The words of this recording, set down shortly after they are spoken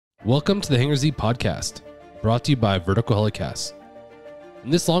Welcome to the Hangar Z podcast, brought to you by Vertical Helicasts. In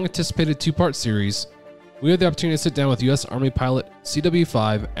this long-anticipated two-part series, we had the opportunity to sit down with U.S. Army pilot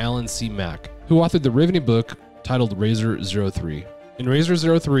CW5 Allen C. Mack, who authored the riveting book titled Razor 03. In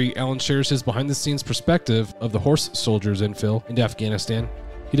Razor 03, Allen shares his behind-the-scenes perspective of the horse soldiers infill into Afghanistan.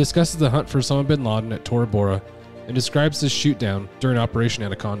 He discusses the hunt for Osama bin Laden at Tora Bora and describes his shoot-down during Operation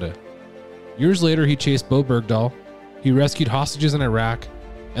Anaconda. Years later, he chased Bowe Bergdahl. He rescued hostages in Iraq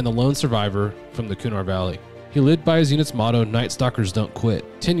and the lone survivor from the Kunar Valley. He lived by his unit's motto, Night Stalkers don't quit.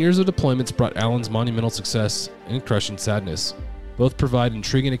 10 years of deployments brought Allen's monumental success and crushing sadness. Both provide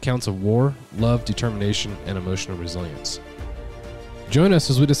intriguing accounts of war, love, determination, and emotional resilience. Join us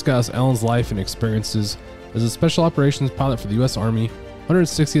as we discuss Allen's life and experiences as a Special Operations pilot for the U.S. Army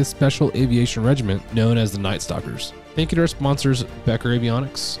 160th Special Aviation Regiment, known as the Night Stalkers. Thank you to our sponsors, Becker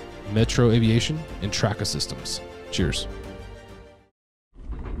Avionics, Metro Aviation, and Tracka Systems. Cheers.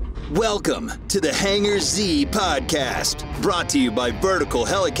 Welcome to the Hangar Z podcast, brought to you by Vertical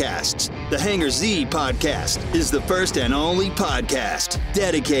Helicasts. The Hangar Z podcast is the first and only podcast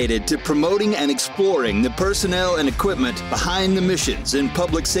dedicated to promoting and exploring the personnel and equipment behind the missions in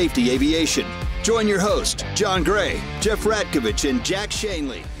public safety aviation. Join your host, John Gray, Jeff Ratkovich, and Jack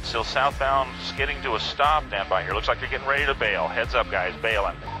Shanley. Still southbound, skidding to a stop. Stand by here. Looks like they're getting ready to bail. Heads up, guys,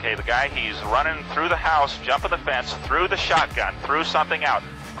 bailing. Okay, the guy, he's running through the house, jumping the fence, threw the shotgun, threw something out.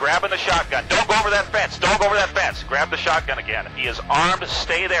 Grabbing the shotgun. Don't go over that fence. Don't go over that fence. Grab the shotgun again. He is armed.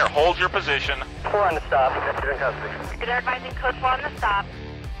 Stay there. Hold your position. 4 on the stop. You're in custody. Good advising code 4 on the stop.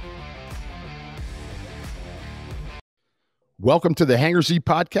 Welcome to the Hangar Z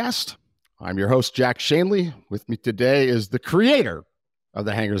podcast. I'm your host, Jack Shanley. With me today is the creator of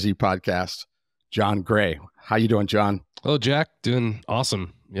the Hangar Z podcast, John Gray. How you doing, John? Hello, Jack. Doing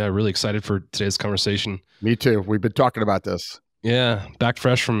awesome. Yeah, really excited for today's conversation. Me too. We've been talking about this. Yeah, back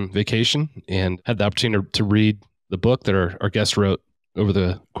fresh from vacation and had the opportunity to read the book that our guest wrote over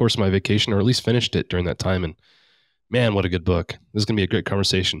the course of my vacation, or at least finished it during that time. And man, what a good book. This is going to be a great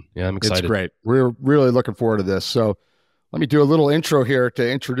conversation. Yeah, I'm excited. It's great. We're really looking forward to this. So let me do a little intro here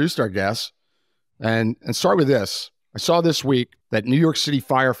to introduce our guests and start with this. I saw this week that New York City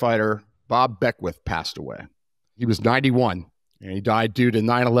firefighter Bowe Bergdahl passed away. He was 91 and he died due to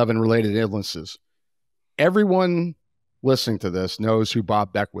 9/11 related illnesses. Everyone listening to this knows who Bowe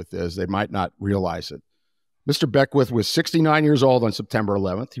Bergdahl is. They might not realize it. Mr. Bergdahl was 69 years old on September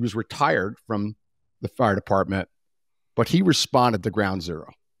 11th. He was retired from the fire department, but he responded to Ground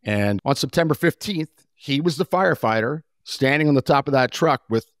Zero. And on September 15th, he was the firefighter standing on the top of that truck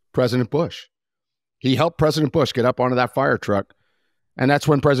with President Bush. He helped President Bush get up onto that fire truck. And that's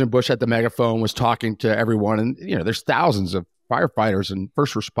when President Bush had the megaphone, was talking to everyone. And, you know, there's thousands of firefighters and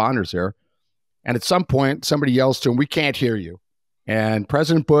first responders there. And at some point, somebody yells to him, "We can't hear you." And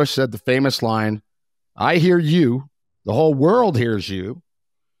President Bush said the famous line, "I hear you, the whole world hears you,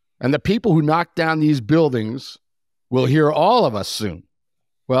 and the people who knock down these buildings will hear all of us soon."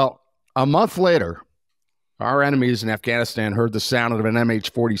 Well, a month later, our enemies in Afghanistan heard the sound of an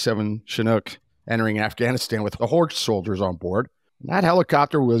MH-47 Chinook entering Afghanistan with the horse soldiers on board. And that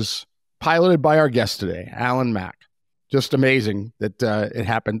helicopter was piloted by our guest today, Allen Mack. Just amazing that it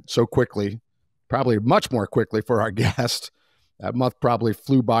happened so quickly. Probably much more quickly for our guest. That month probably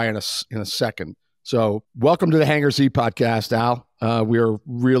flew by in a second. So welcome to the Hangar Z podcast, Al. We are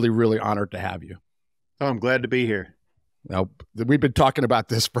really, really honored to have you. Oh, I'm glad to be here. Now, we've been talking about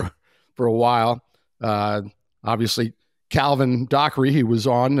this for a while. Obviously, Calvin Dockery, he was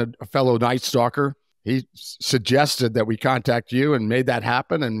on, a fellow Night Stalker. He suggested that we contact you and made that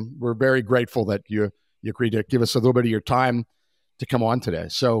happen. And we're very grateful that you agreed to give us a little bit of your time to come on today.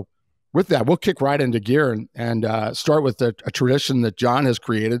 So with that, we'll kick right into gear and start with a tradition that John has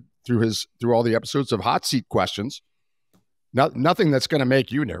created through all the episodes of Hot Seat Questions. Nothing that's going to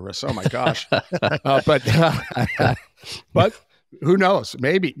make you nervous. Oh my gosh! But who knows?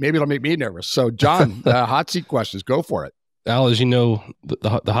 Maybe it'll make me nervous. So John, Hot Seat Questions, go for it. Al, as you know,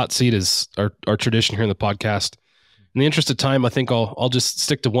 the hot seat is our tradition here in the podcast. In the interest of time, I think I'll just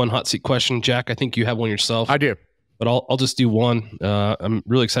stick to one hot seat question. Jack, I think you have one yourself. I do. But I'll just do one. I'm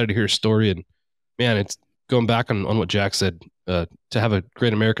really excited to hear your story. And man, it's going back on what Jack said, to have a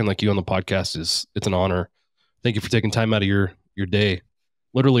great American like you on the podcast it's an honor. Thank you for taking time out of your day,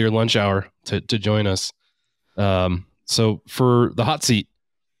 literally your lunch hour to join us. So for the hot seat,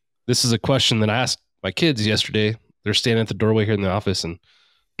 this is a question that I asked my kids yesterday. They're standing at the doorway here in the office and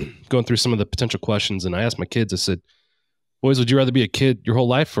going through some of the potential questions. And I asked my kids, I said, "Boys, would you rather be a kid your whole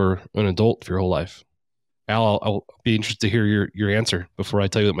life or an adult for your whole life?" Al, I'll be interested to hear your answer before I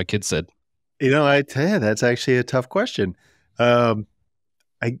tell you what my kids said. You know, I tell you, that's actually a tough question.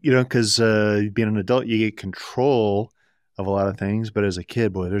 because being an adult, you get control of a lot of things, but as a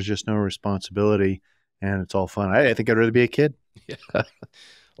kid, boy, there's just no responsibility, and it's all fun. I think I'd rather be a kid. Yeah.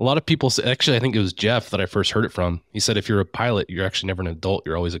 A lot of people say, actually, I think it was Jeff that I first heard it from. He said, if you're a pilot, you're actually never an adult.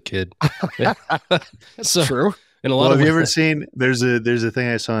 You're always a kid. That's true. And a lot Well, of have you ever seen, there's a thing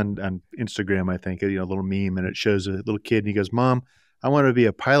I saw on Instagram, I think, a little meme, and it shows a little kid, and he goes, Mom, I want to be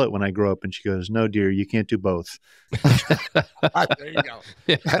a pilot when I grow up. And she goes, no, dear, you can't do both. There you go.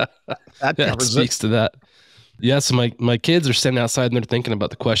 Yeah. That speaks to that. Yeah, so my kids are standing outside and they're thinking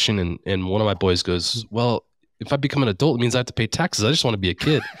about the question, and one of my boys goes, well, if I become an adult, it means I have to pay taxes. I just want to be a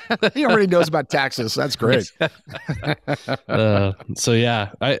kid. He already knows about taxes. That's great. So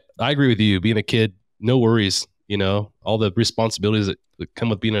yeah, I agree with you. Being a kid, no worries. All the responsibilities that come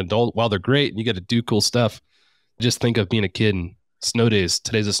with being an adult, while they're great and you get to do cool stuff, just think of being a kid and snow days.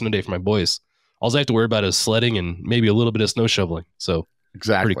 Today's a snow day for my boys. All I have to worry about is sledding and maybe a little bit of snow shoveling. So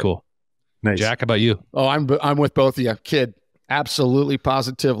exactly. Pretty cool. Nice. Jack, how about you? Oh, I'm with both of you. Kid, absolutely,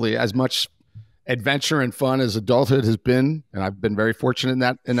 positively. As much adventure and fun as adulthood has been, and I've been very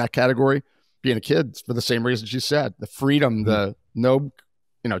fortunate in that category, being a kid for the same reasons you said. The freedom,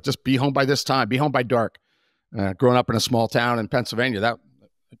 just be home by this time, be home by dark. Growing up in a small town in Pennsylvania,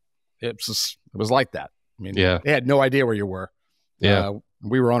 it was like that. I mean, yeah. They had no idea where you were. Yeah.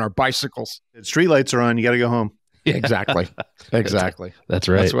 We were on our bicycles. Street lights are on. You got to go home. Yeah. Exactly. That's right.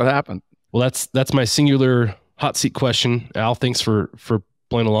 That's what happened. Well, that's my singular hot seat question. Al, thanks for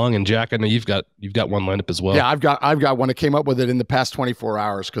playing along. And Jack, I know you've got one lined up as well. Yeah, I've got one. I came up with it in the past 24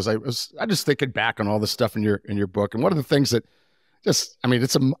 hours because I just thinking back on all the stuff in your book. And one of the things that it's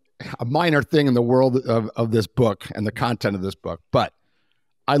a minor thing in the world of this book and the content of this book, but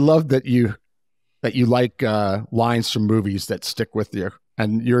I love that you like lines from movies that stick with you.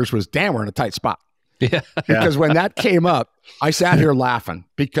 And yours was, damn, we're in a tight spot. Yeah. Because when that came up, I sat here laughing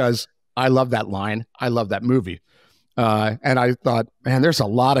because I love that line. I love that movie. And I thought, man, there's a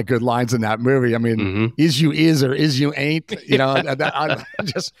lot of good lines in that movie. I mean, is you is or is you ain't,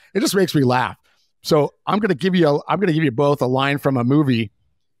 it just makes me laugh. So I'm going to give you both a line from a movie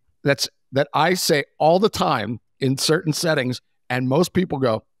that I say all the time in certain settings. And most people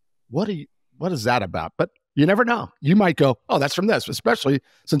go, what is that about? But you never know. You might go, oh, that's from this, especially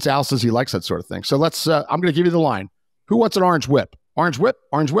since Al says he likes that sort of thing. So I'm going to give you the line. Who wants an orange whip? Orange whip,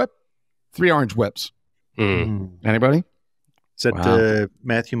 orange whip, 3 orange whips. Anybody? Is that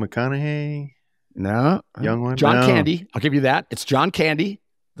Matthew McConaughey? No. Young one? John No. Candy. I'll give you that. It's John Candy,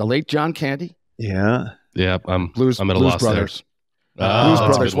 the late John Candy. Yeah. Yeah. I'm at a Blues loss Brothers. there. Blues That's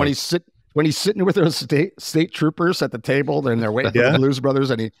a Brothers. good one. When he's sitting with those state troopers at the table and they're waiting for the Blues Brothers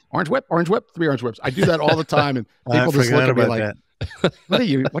and he orange whip, 3 orange whips. I do that all the time and people just look at me like, what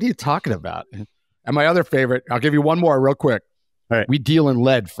are you talking about? And my other favorite, I'll give you one more real quick. All right. We deal in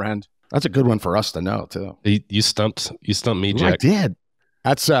lead, friend. That's a good one for us to know too. You stumped me, Jack. I did.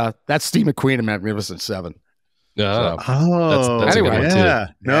 That's Steve McQueen in Magnificent Seven. That's anyway, a good one yeah.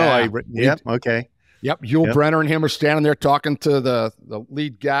 too. No, okay. Yep. Yul Brenner and him are standing there talking to the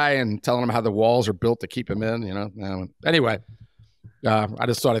lead guy and telling him how the walls are built to keep him in, Anyway, I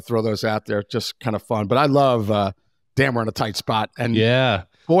just thought I'd throw those out there. Just kind of fun. But I love damn, we're in a tight spot. And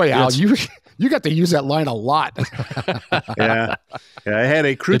boy, Al, you got to use that line a lot. Yeah. I had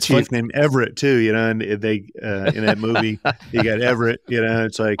a crew chief named Everett too, and they in that movie, you got Everett,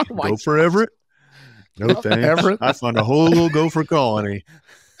 it's like, go for Everett? No thanks. Everett? I found a whole gopher colony.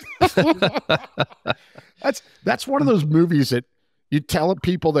 That's one of those movies that you tell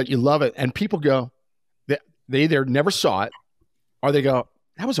people that you love it and people go, they either never saw it or they go,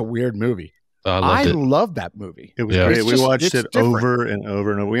 that was a weird movie. I love that movie. It was great. We watched it different. over and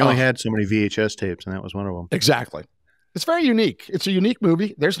over and over. We only had so many VHS tapes, and that was one of them. Exactly. It's very unique. It's a unique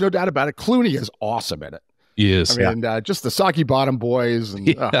movie. There's no doubt about it. Clooney is awesome in it. He is. I mean, just the Soggy Bottom Boys.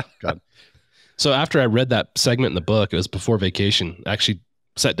 And, oh, God. So after I read that segment in the book, it was before vacation. I actually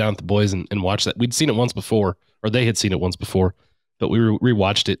sat down with the boys and watched that. We'd seen it once before, or they had seen it once before, but we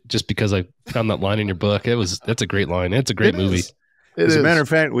rewatched it just because I found that line in your book. That's a great line. It's a great movie. As a matter of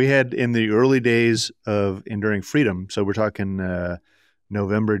fact, we had in the early days of Enduring Freedom, so we're talking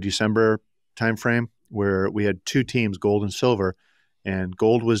November, December timeframe, where we had 2 teams, gold and silver, and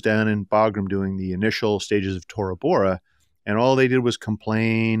gold was down in Bagram doing the initial stages of Tora Bora, and all they did was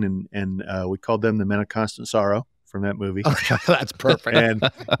complain, and we called them the Men of Constant Sorrow from that movie. Okay, that's perfect. And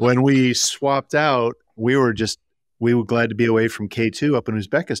when we swapped out, we were glad to be away from K2 up in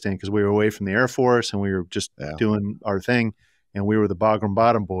Uzbekistan because we were away from the Air Force and we were just doing our thing. And we were the Bagram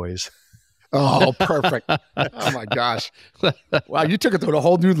Bottom Boys. Oh, perfect. Oh, my gosh. Wow, you took it to a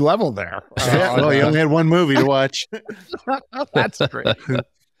whole new level there. Well, you only had one movie to watch. That's great.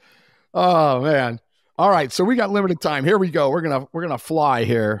 Oh man. All right, so we got limited time. Here we go. We're gonna fly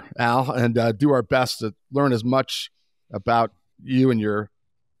here, Al, and do our best to learn as much about you and your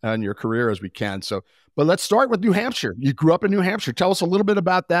career as we can. So, but let's start with New Hampshire. You grew up in New Hampshire. Tell us a little bit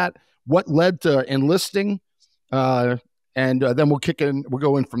about that. What led to enlisting, and then we'll kick in. We'll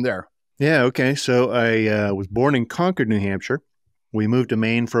go in from there. Yeah. Okay. So I was born in Concord, New Hampshire. We moved to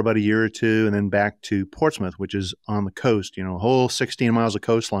Maine for about a year or two, and then back to Portsmouth, which is on the coast. A whole 16 miles of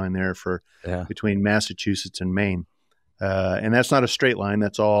coastline there between Massachusetts and Maine. And that's not a straight line.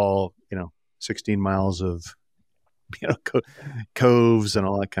 That's all 16 miles of coves and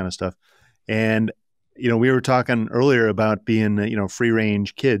all that kind of stuff. And we were talking earlier about being free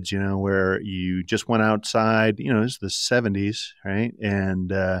range kids. Where you just went outside. It's the 70s, right?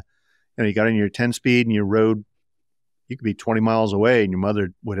 And you got in your 10-speed and you rode. You could be 20 miles away and your mother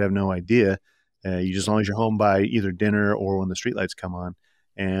would have no idea. You just, as long as you're home by either dinner or when the streetlights come on.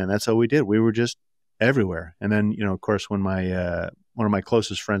 And that's how we did. We were just everywhere. And then, of course, when my one of my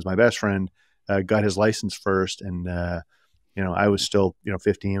closest friends, my best friend, got his license first, and I was still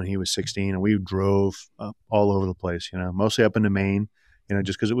 15 when he was 16, and we drove all over the place. Mostly up into Maine,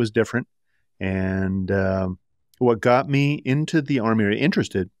 just because it was different. And what got me into the Army or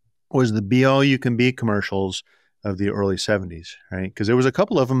interested was the Be All You Can Be commercials of the early 70s, right? Because there was a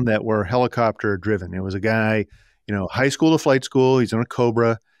couple of them that were helicopter driven. It was a guy, high school to flight school. He's on a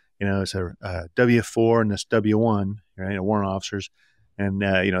Cobra, it's a W4 and this W1, right? Warrant officers. And,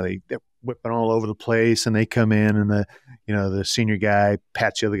 they're whipping all over the place, and they come in, and the senior guy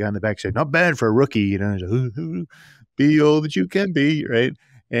pats the other guy on the back and said, "Not bad for a rookie," be all that you can be, right?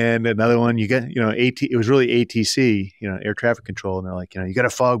 And another one, you get, it was really ATC, air traffic control. And they're like, you got a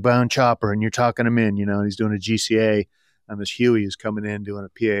fog-bound chopper and you're talking him in, and he's doing a GCA, and this Huey is coming in doing a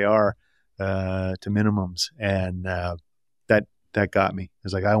PAR to minimums. And that got me. It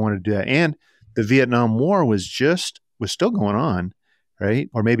was like, I want to do that. And the Vietnam War was still going on, right?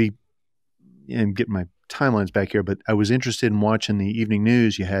 Or maybe, I'm getting my timelines back here, but I was interested in watching the evening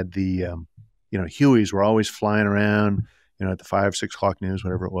news. You had the, Hueys were always flying around, at the 5, 6 o'clock news,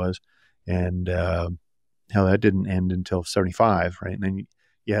 whatever it was. And hell, that didn't end until 75, right? And then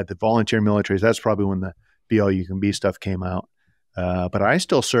you had the volunteer militaries. That's probably when the Be All You Can Be stuff came out. But I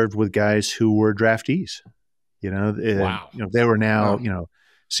still served with guys who were draftees. Wow. They were now,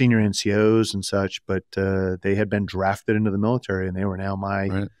 senior NCOs and such, but they had been drafted into the military, and they were now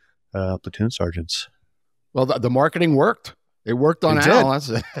my platoon sergeants. Well, the marketing worked. It worked on Al.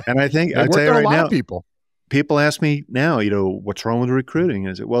 And I think I'll tell you right now, people ask me now, what's wrong with recruiting?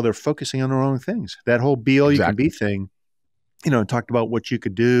 Is it, well, they're focusing on the wrong things. That whole Be All You Can Be thing, talked about what you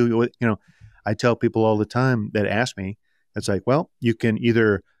could do. I tell people all the time that ask me, it's like, well, you can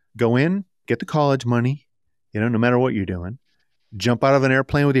either go in, get the college money, no matter what you're doing, jump out of an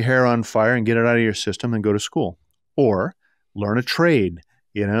airplane with your hair on fire and get it out of your system and go to school, or learn a trade,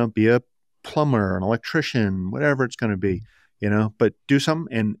 be a plumber, an electrician, whatever it's going to be, but do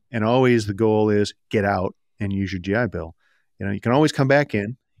something. And always the goal is get out and use your GI Bill. You can always come back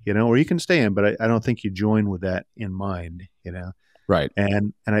in, or you can stay in, but I don't think you join with that in mind, Right.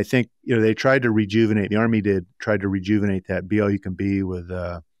 And I think, they tried to rejuvenate, the Army tried to rejuvenate that Be All You Can Be with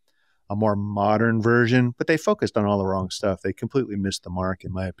a more modern version, but they focused on all the wrong stuff. They completely missed the mark,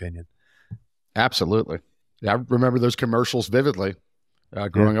 in my opinion. Absolutely. Yeah, I remember those commercials vividly,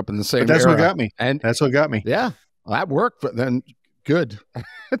 growing up in the same But that's era. what got me. And that's what got me. Yeah, well, that worked, but then good.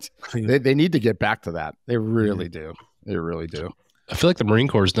 They need to get back to that. They really do. They really do. I feel like the Marine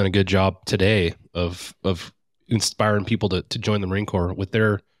Corps has done a good job today of inspiring people to join the Marine Corps with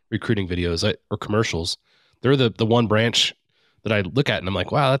their recruiting videos or commercials. They're the one branch that I look at and I'm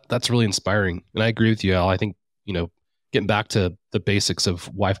like, wow, that's really inspiring. And I agree with you, Al. I think, getting back to the basics of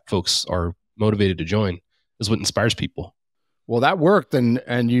why folks are motivated to join is what inspires people. Well, that worked,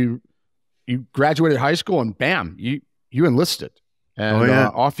 and you graduated high school, and bam, you enlisted, and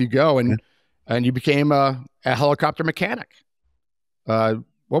off you go, and you became a helicopter mechanic. And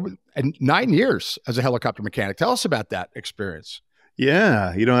 9 years as a helicopter mechanic. Tell us about that experience.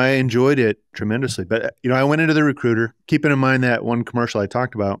 Yeah, I enjoyed it tremendously. But I went into the recruiter, keeping in mind that one commercial I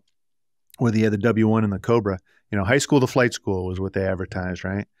talked about, where they had the W1 and the Cobra. High school to flight school was what they advertised,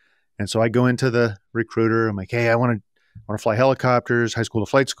 right? And so I go into the recruiter. I'm like, hey, I want to fly helicopters, high school to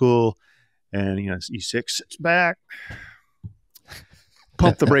flight school. And, E6 sits back,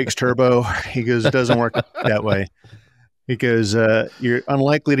 pump the brakes turbo. He goes, it doesn't work that way, because you're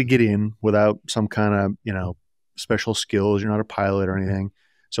unlikely to get in without some kind of, special skills. You're not a pilot or anything.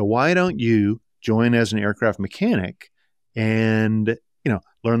 So why don't you join as an aircraft mechanic and,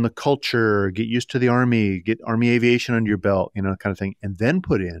 learn the culture, get used to the Army, get Army aviation under your belt, kind of thing, and then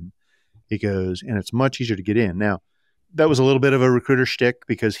put in He goes, and it's much easier to get in. Now, that was a little bit of a recruiter shtick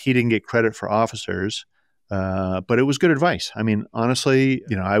because he didn't get credit for officers, but it was good advice. I mean, honestly,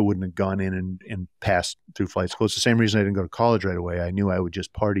 I wouldn't have gone in and passed through flight school. It's the same reason I didn't go to college right away. I knew I would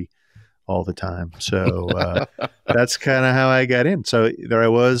just party all the time. So that's kind of how I got in. So there I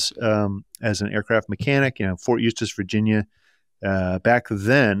was as an aircraft mechanic, Fort Eustis, Virginia. Back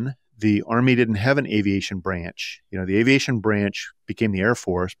then, the Army didn't have an aviation branch. The aviation branch became the Air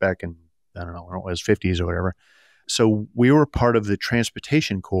Force back in, I don't know, when it was 50s or whatever. So we were part of the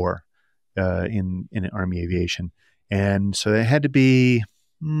Transportation Corps in Army aviation. And so it had to be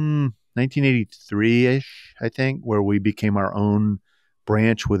 1983-ish, I think, where we became our own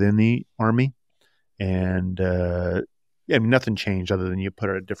branch within the Army. And nothing changed other than you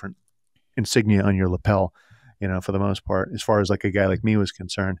put a different insignia on your lapel, for the most part, as far as like a guy like me was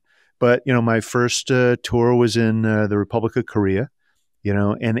concerned. But, my first tour was in the Republic of Korea,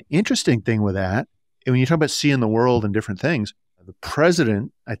 and the interesting thing with that, when you talk about seeing the world and different things, the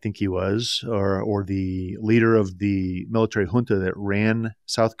president, I think he was, or the leader of the military junta that ran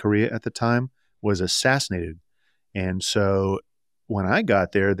South Korea at the time was assassinated. And so when I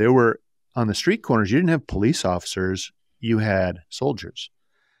got there, were on the street corners, you didn't have police officers, you had soldiers.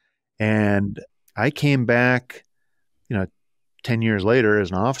 And I came back, 10 years later as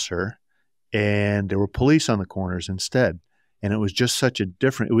an officer, and there were police on the corners instead. And it was just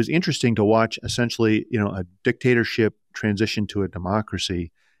it was interesting to watch essentially, a dictatorship transition to a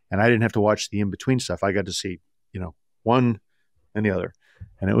democracy. And I didn't have to watch the in-between stuff. I got to see, one and the other.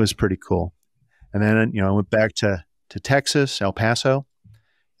 And it was pretty cool. And then, I went back to Texas, El Paso.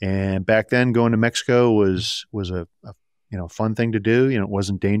 And back then going to Mexico was a fun thing to do. It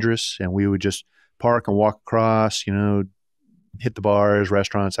wasn't dangerous. And we would just park and walk across, hit the bars,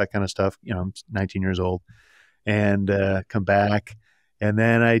 restaurants, that kind of stuff. I'm 19 years old. And come back. And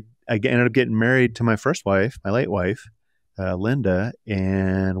then I ended up getting married to my first wife, my late wife, Linda,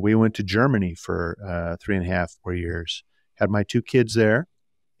 and we went to Germany for 3.5, 4 years. Had my 2 kids there,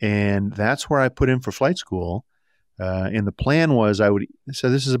 and that's where I put in for flight school. And the plan was so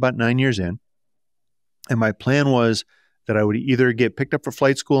this is about 9 years in, and my plan was that I would either get picked up for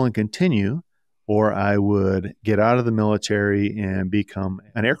flight school and continue, or I would get out of the military and become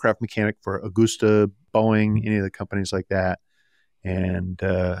an aircraft mechanic for Augusta, Boeing, any of the companies like that. And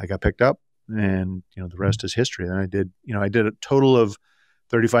I got picked up, and the rest is history. Then I did a total of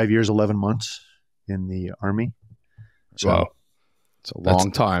 35 years, 11 months in the Army. So wow, it's a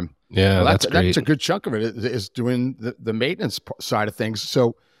long time. Yeah, well, that's great. That's a good chunk of it is doing the maintenance side of things.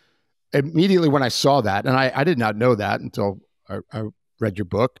 So immediately when I saw that, and I did not know that until I read your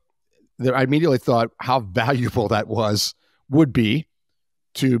book, that I immediately thought how valuable that would be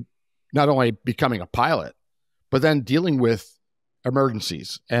to not only becoming a pilot, but then dealing with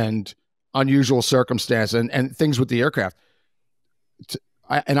emergencies and unusual circumstances and things with the aircraft.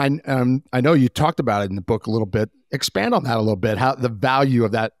 I know you talked about it in the book a little bit. Expand on that a little bit, how the value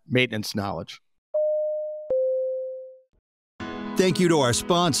of that maintenance knowledge. Thank you to our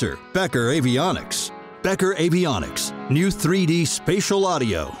sponsor, Becker Avionics. Becker Avionics, new 3D spatial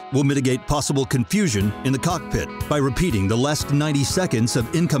audio will mitigate possible confusion in the cockpit by repeating the last 90 seconds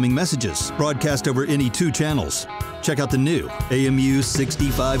of incoming messages broadcast over any 2 channels. Check out the new AMU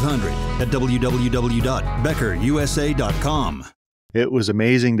 6500 at www.beckerusa.com. It was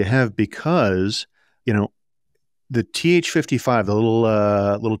amazing to have because, the TH-55, the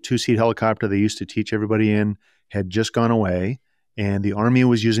little 2-seat helicopter they used to teach everybody in, had just gone away. And the Army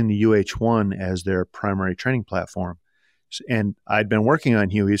was using the UH-1 as their primary training platform. And I'd been working on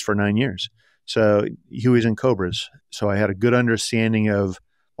Hueys for 9 years. So Hueys and Cobras. So I had a good understanding of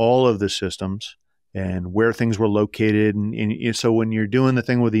all of the systems and where things were located. And so when you're doing the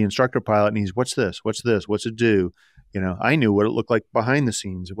thing with the instructor pilot and he's, what's this? What's this? What's it do? I knew what it looked like behind the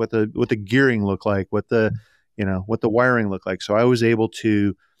scenes, what the gearing looked like, what the wiring looked like. So I was able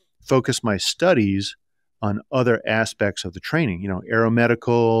to focus my studies on other aspects of the training,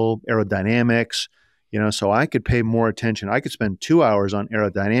 aeromedical, aerodynamics, so I could pay more attention. I could spend 2 hours on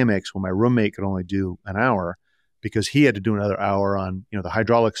aerodynamics when my roommate could only do an hour because he had to do another hour on, the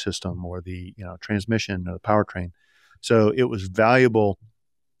hydraulic system or the, transmission or the powertrain. So it was valuable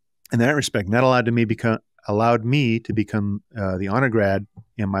in that respect. And that allowed me to become the honor grad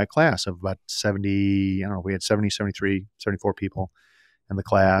in my class of about 70, we had 70, 73, 74 people in the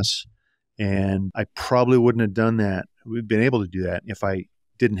class. And I probably wouldn't have done that. We've been able to do that if I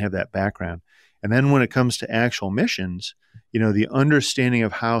didn't have that background. And then when it comes to actual missions, the understanding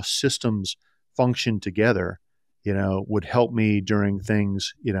of how systems function together would help me during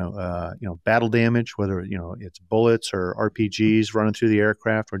things, battle damage, whether, it's bullets or RPGs running through the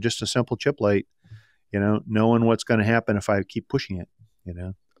aircraft or just a simple chip light, knowing what's going to happen if I keep pushing it,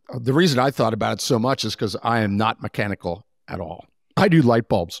 The reason I thought about it so much is because I am not mechanical at all. I do light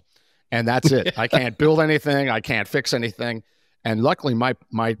bulbs, and that's it. I can't build anything. I can't fix anything. And luckily, my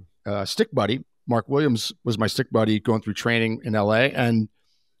stick buddy, Mark Williams, was my stick buddy going through training in LA, and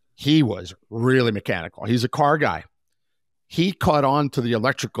he was really mechanical. He's a car guy. He caught on to the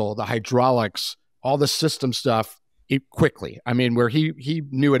electrical, the hydraulics, all the system stuff quickly. I mean, where he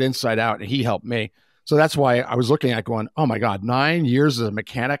knew it inside out, and he helped me. So that's why I was looking at going, oh my God, 9 years as a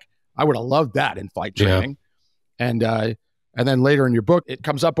mechanic. I would have loved that in flight training. Yeah. And then later in your book, it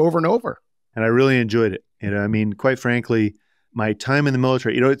comes up over and over. And I really enjoyed it. Quite frankly, my time in the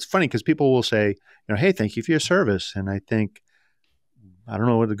military, it's funny because people will say, hey, thank you for your service. And I think, I don't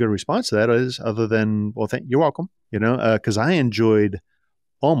know what a good response to that is other than, well, you're welcome, because I enjoyed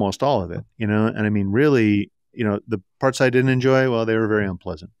almost all of it, and really, the parts I didn't enjoy, well, they were very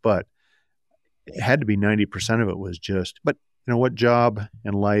unpleasant, but it had to be 90% of it was just, but what job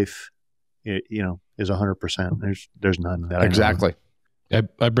in life, is 100%. There's none of that. Exactly.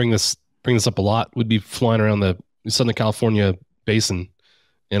 I bring this up a lot. We'd be flying around the Southern California basin,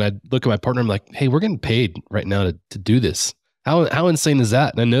 and I'd look at my partner. I'm like, hey, we're getting paid right now to do this. How insane is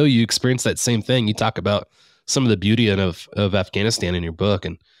that? And I know you experienced that same thing. You talk about some of the beauty of Afghanistan in your book,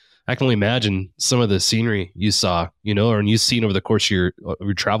 and I can only imagine some of the scenery you saw, or you've seen over the course of your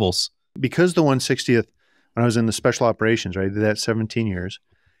travels. Because the 160th, when I was in the Special Operations, right, I did that 17 years,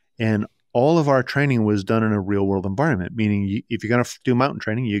 and all of our training was done in a real world environment, meaning if you're going to do mountain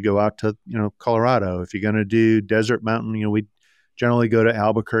training, you go out to, Colorado. If you're going to do desert mountain, we generally go to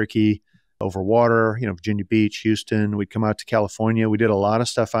Albuquerque, over water, Virginia Beach, Houston. We'd come out to California. We did a lot of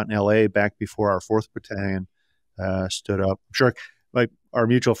stuff out in LA back before our 4th Battalion stood up. I'm sure like our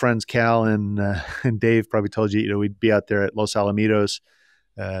mutual friends, Cal and Dave probably told you, we'd be out there at Los Alamitos,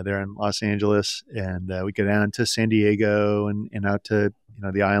 there in Los Angeles, and we'd go down to San Diego and out to,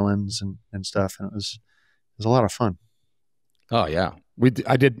 the islands and stuff. And it was a lot of fun. Oh yeah.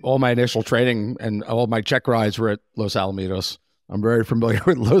 I did all my initial training and all my check rides were at Los Alamitos. I'm very familiar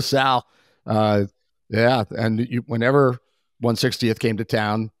with Los Al. Yeah. And whenever 160th came to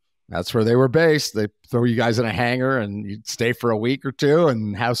town, that's where they were based. They throw you guys in a hangar and you'd stay for a week or two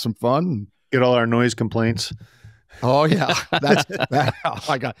and have some fun. Get all our noise complaints. Oh yeah. Oh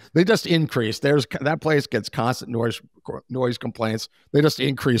my God. They just increased. That place gets constant noise complaints. They just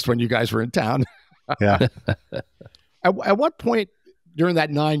increased when you guys were in town. Yeah. At what point during that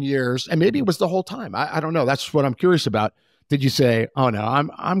 9 years, and maybe it was the whole time, I don't know. That's what I'm curious about. Did you say, oh no, I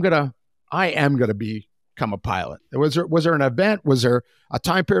am gonna become a pilot? Was there an event? Was there a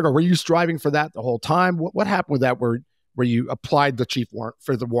time period, or were you striving for that the whole time? What happened with that where you applied the chief warrant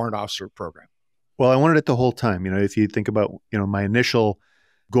for the warrant officer program? Well, I wanted it the whole time. If you think about, my initial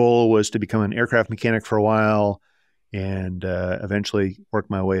goal was to become an aircraft mechanic for a while and eventually work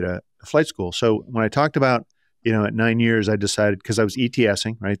my way to flight school. So when I talked about, at 9 years, I decided, because I was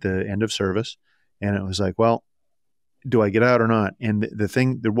ETSing, right, the end of service, and it was like, well, do I get out or not? And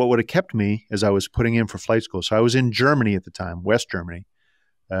what would have kept me is I was putting in for flight school. So I was in Germany at the time, West Germany.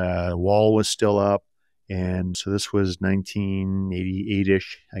 The wall was still up. And so this was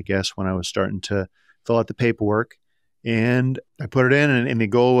 1988-ish, I guess, when I was starting to fill out the paperwork. And I put it in, and the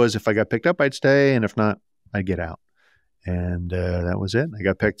goal was if I got picked up, I'd stay. And if not, I'd get out. And that was it. I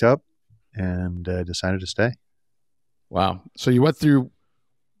got picked up and decided to stay. Wow. So you went through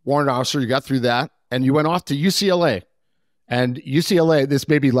warrant officer, you got through that, and you went off to UCLA. And UCLA, this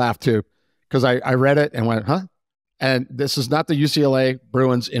made me laugh too, because I read it and went, huh? And this is not the UCLA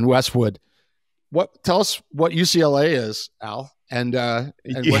Bruins in Westwood. Tell us what UCLA is, Al, and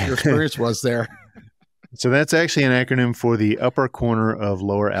what your experience was there. So that's actually an acronym for the upper corner of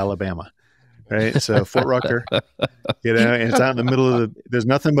Lower Alabama, right? So Fort Rucker, and it's out in the middle of there's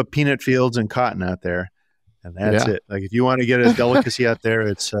nothing but peanut fields and cotton out there. And that's it. Like if you want to get a delicacy out there,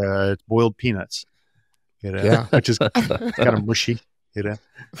 it's boiled peanuts, which is kind of mushy,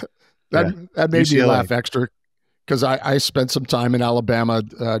 That made me laugh extra because I spent some time in Alabama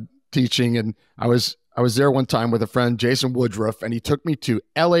teaching, and I was there one time with a friend, Jason Woodruff, and he took me to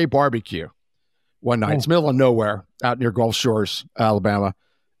LA barbecue one night. It's middle of nowhere out near Gulf Shores, Alabama.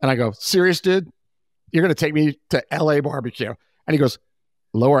 And I go, serious, dude? You're going to take me to LA barbecue? And he goes,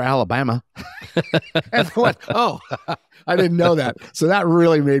 Lower Alabama. And I went, oh, I didn't know that. So that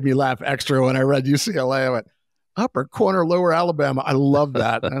really made me laugh extra when I read UCLA. I went, Upper Corner, Lower Alabama. I love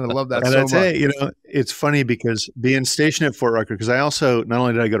that. And I love that And so that's much. it. You know, it's funny because being stationed at Fort Rucker, because I also, not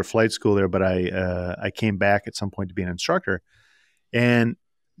only did I go to flight school there, but I came back at some point to be an instructor. And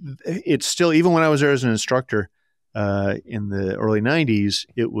it's still, even when I was there as an instructor in the early 90s,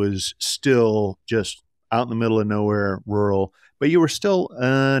 it was still just out in the middle of nowhere, rural. But you were still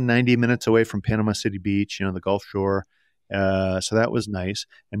 90 minutes away from Panama City Beach, you know, the Gulf Shore. So that was nice.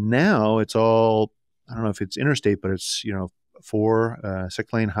 And now it's all, I don't know if it's interstate, but it's, you know,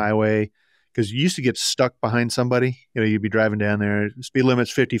 6-lane highway. Because you used to get stuck behind somebody. You know, you'd be driving down there, speed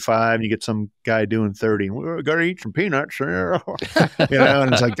limit's 55, and you get some guy doing 30. We got to eat some peanuts. You know,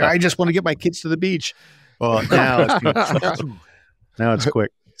 and it's like, I just want to get my kids to the beach. Well, now it's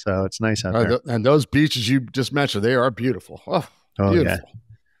quick. So it's nice out there. And those beaches you just mentioned, they are beautiful. Oh, beautiful. Yeah.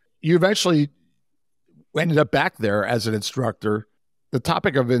 You eventually ended up back there as an instructor. The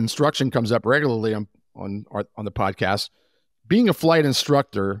topic of instruction comes up regularly on the podcast. Being a flight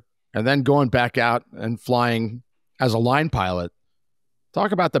instructor and then going back out and flying as a line pilot,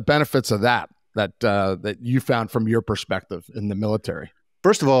 talk about the benefits of that you found from your perspective in the military.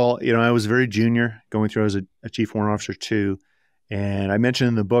 First of all, you know, I was very junior going through as a Chief Warrant Officer too. And I mentioned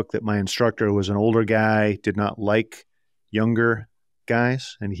in the book that my instructor was an older guy, did not like younger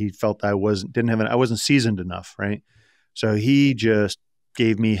guys, and he felt I wasn't seasoned enough, right? So he just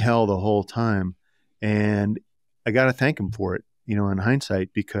gave me hell the whole time. And I got to thank him for it, you know, in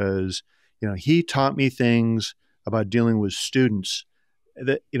hindsight, because, you know, he taught me things about dealing with students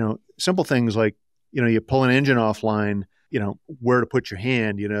that, you know, simple things like, you know, you pull an engine offline, you know, where to put your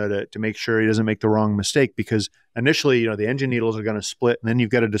hand, you know, to make sure he doesn't make the wrong mistake, because initially, you know, the engine needles are going to split, and then you've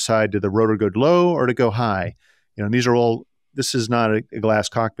got to decide, did the rotor go low or to go high? You know, this is not a glass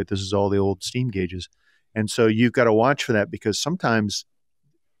cockpit. This is all the old steam gauges. And so you've got to watch for that, because sometimes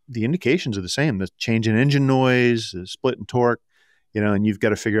the indications are the same, the change in engine noise, the split in torque, you know, and you've got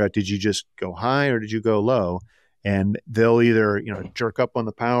to figure out, did you just go high or did you go low? And they'll either, you know, jerk up on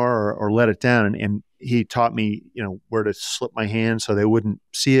the power or let it down. And he taught me, you know, where to slip my hand so they wouldn't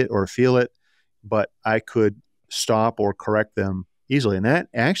see it or feel it, but I could stop or correct them easily. And that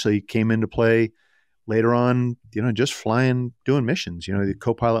actually came into play later on, you know, just flying, doing missions. You know, the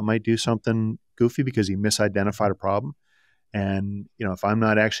co-pilot might do something goofy because he misidentified a problem. And, you know, if I'm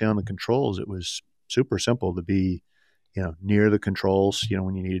not actually on the controls, it was super simple to be, you know, near the controls, you know,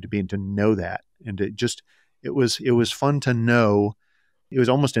 when you needed to be, and to know that. And it was fun to know. It was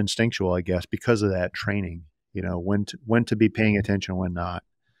almost instinctual, I guess, because of that training, you know, when to be paying attention, when not,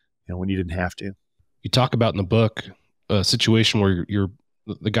 you know, when you didn't have to. You talk about in the book a situation where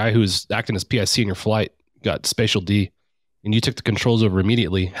the guy who's acting as PIC in your flight got Spatial D, and you took the controls over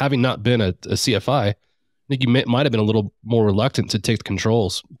immediately. Having not been a CFI, I think you might have been a little more reluctant to take the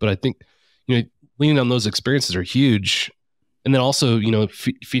controls, but I think, you know, leaning on those experiences are huge. And then also, you know,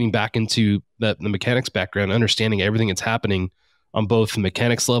 feeding back into the mechanics background, understanding everything that's happening on both the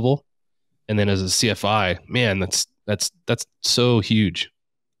mechanics level and then as a CFI, man, that's so huge.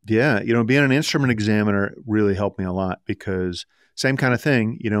 Yeah. You know, being an instrument examiner really helped me a lot, because same kind of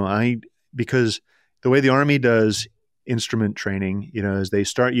thing, you know, because the way the Army does instrument training, you know, is they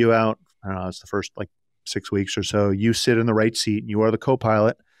start you out, I don't know, it's the first like 6 weeks or so, you sit in the right seat and you are the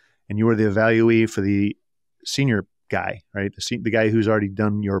co-pilot and you are the evaluee for the senior guy, right? The guy who's already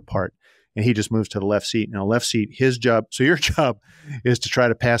done your part, and he just moves to the left seat. Now, left seat, his job. So your job is to try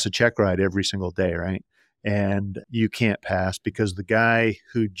to pass a check ride every single day, right? And you can't pass because the guy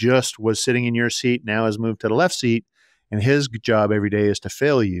who just was sitting in your seat now has moved to the left seat, and his job every day is to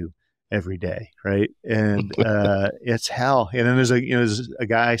fail you every day, right? And it's hell. And then there's a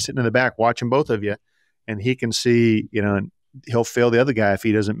guy sitting in the back watching both of you, and he can see, you know, and he'll fail the other guy if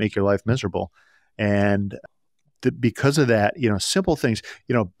he doesn't make your life miserable. And because of that, you know, simple things,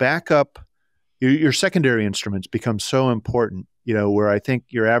 you know, backup, your secondary instruments become so important, you know, where I think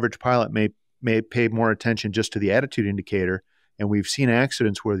your average pilot may pay more attention just to the attitude indicator. And we've seen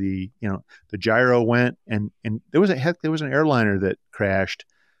accidents where the gyro went, and there was an airliner that crashed,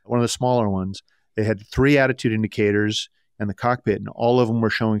 one of the smaller ones. They had 3 attitude indicators in the cockpit, and all of them were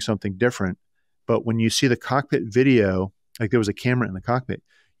showing something different. But when you see the cockpit video, like there was a camera in the cockpit,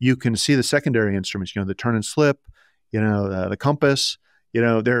 you can see the secondary instruments, you know, the turn and slip, you know, the compass, you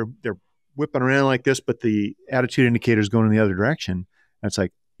know, they're whipping around like this, but the attitude indicator is going in the other direction. And it's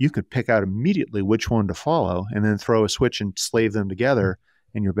like, you could pick out immediately which one to follow and then throw a switch and slave them together,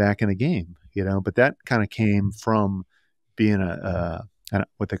 and you're back in the game, you know. But that kind of came from being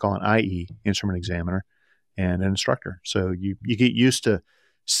what they call an IE, instrument examiner, and an instructor. So you get used to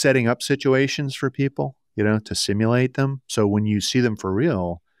setting up situations for people, you know, to simulate them. So when you see them for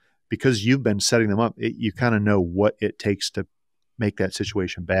real, because you've been setting them up, you kind of know what it takes to make that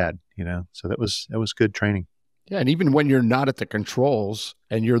situation bad, So that was good training. Yeah, and even when you're not at the controls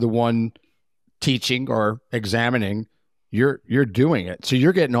and you're the one teaching or examining, you're doing it. So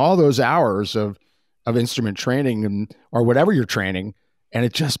you're getting all those hours of instrument training or whatever you're training, and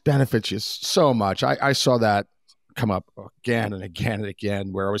it just benefits you so much. I saw that come up again and again and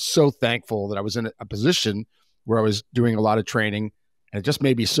again, where I was so thankful that I was in a position where I was doing a lot of training, and it just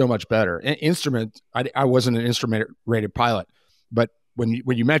made me so much better. I wasn't an instrument rated pilot, but when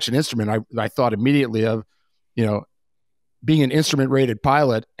you mentioned instrument, I thought immediately of, being an instrument rated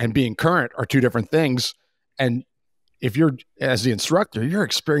pilot and being current are two different things. And if you're, as the instructor, you're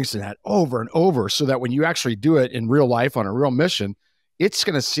experiencing that over and over, so that when you actually do it in real life on a real mission, it's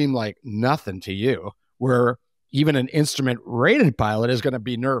going to seem like nothing to you, where even an instrument rated pilot is going to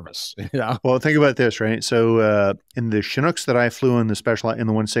be nervous. Well, think about this, right? So in the Chinooks that I flew in the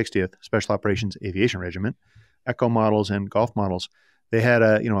 160th Special Operations Aviation Regiment, Echo models and Golf models, they had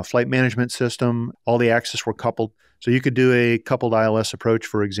a flight management system. All the axes were coupled. So you could do a coupled ILS approach,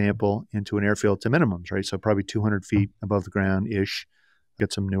 for example, into an airfield to minimums, right? So probably 200 feet above the ground-ish.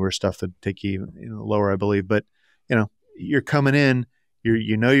 Get some newer stuff that take you lower, I believe. But, you're coming in,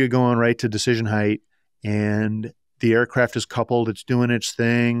 you're going right to decision height, and the aircraft is coupled, it's doing its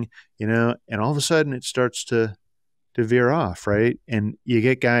thing, and all of a sudden it starts to veer off, right? And you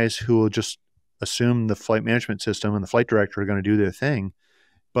get guys who will just assume the flight management system and the flight director are going to do their thing.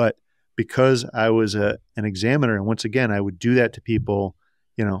 But because I was an examiner, and once again, I would do that to people,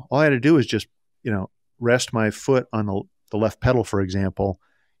 all I had to do was just, rest my foot on the left pedal, for example,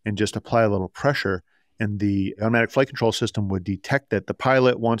 and just apply a little pressure, and the automatic flight control system would detect that the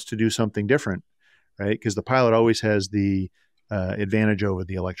pilot wants to do something different, right? Because the pilot always has the advantage over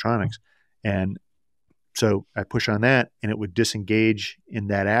the electronics. And so I push on that, and it would disengage in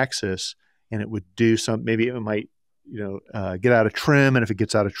that axis, and it would do some, maybe it might, get out of trim. And if it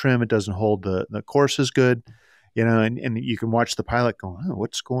gets out of trim, it doesn't hold the course as good, and you can watch the pilot going, oh,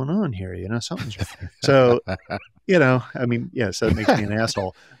 what's going on here? Something's wrong. So, yes, that makes me an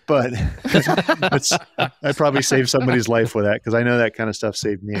asshole, but I'd probably save somebody's life with that, because I know that kind of stuff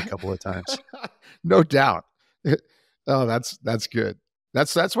saved me a couple of times. No doubt. Oh, that's good.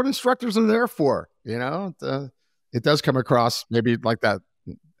 That's what instructors are there for. It does come across maybe like that.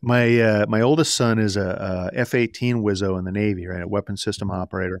 My oldest son is a F-18 Wizzo in the Navy, right? A weapons system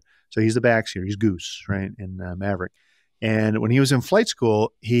operator. So he's the backseater. He's Goose, right? In Maverick. And when he was in flight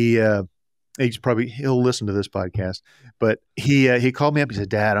school, he'll listen to this podcast, but he called me up. He said,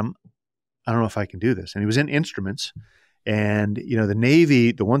 Dad, I don't know if I can do this. And he was in instruments. And, the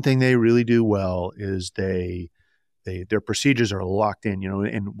Navy, the one thing they really do well is their procedures are locked in,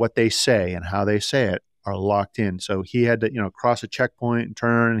 and what they say and how they say it are locked in. So he had to, cross a checkpoint and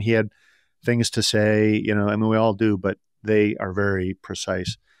turn. He had things to say, we all do, but they are very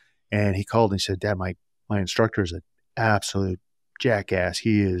precise. And he called and he said, Dad, my instructor is an absolute jackass.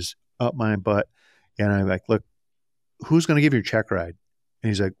 He is up my butt. And I'm like, look, who's going to give you a check ride? And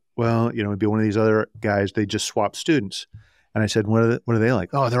he's like, well, it'd be one of these other guys. They just swap students. And I said, what are they like?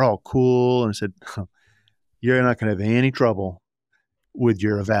 Oh, they're all cool. And I said, you're not going to have any trouble with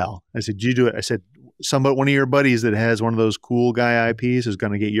your eval. I said, you do it. I said, one of your buddies that has one of those cool guy IPs is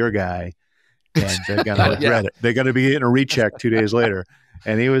going to get your guy, and they're going to regret it. They're going to be getting a recheck 2 days later.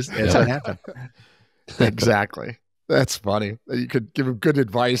 And that's what happened. Exactly. That's funny. You could give him good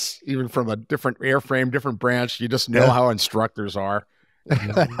advice, even from a different airframe, different branch. You just know how instructors are.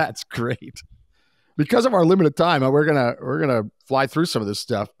 That's great. Because of our limited time, we're gonna fly through some of this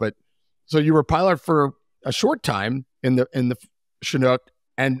stuff. But so you were a pilot for a short time in the Chinook,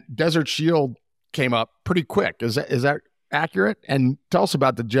 and Desert Shield came up pretty quick. Is that accurate? And tell us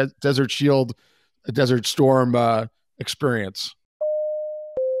about the Desert Shield, Desert Storm experience.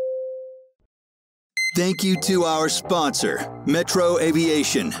 Thank you to our sponsor, Metro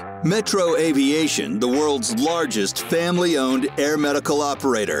Aviation. Metro Aviation, the world's largest family-owned air medical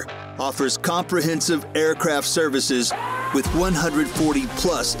operator, offers comprehensive aircraft services with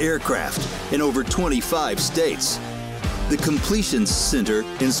 140-plus aircraft in over 25 states. The Completions Center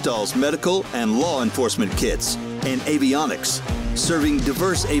installs medical and law enforcement kits and avionics, serving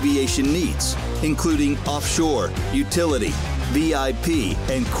diverse aviation needs, including offshore, utility, VIP,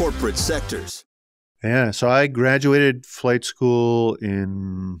 and corporate sectors. Yeah, so I graduated flight school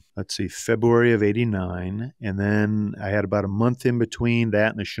in, February of '89, and then I had about a month in between that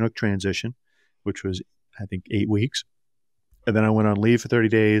and the Chinook transition, which was, I think, 8 weeks. And then I went on leave for 30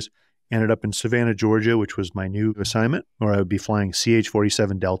 days, ended up in Savannah, Georgia, which was my new assignment, where I would be flying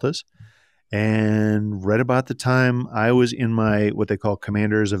CH-47 Deltas. And right about the time I was in my, what they call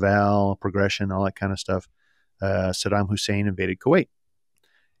commander's eval, progression, all that kind of stuff, Saddam Hussein invaded Kuwait.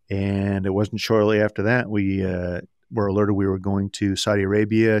 And it wasn't shortly after that we were alerted we were going to Saudi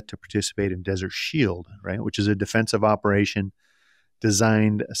Arabia to participate in Desert Shield, right, which is a defensive operation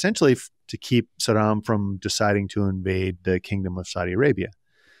designed essentially to keep Saddam from deciding to invade the Kingdom of Saudi Arabia.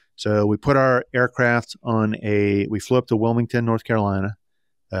 So we put our aircraft we flew up to Wilmington, North Carolina.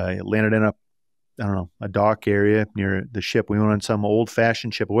 It landed in a dock area near the ship. We went on some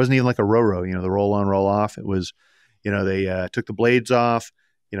old-fashioned ship. It wasn't even like a ro-ro, the roll-on, roll-off. It was, they took the blades off,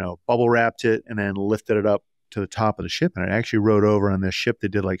 bubble wrapped it, and then lifted it up to the top of the ship. And it actually rode over on this ship that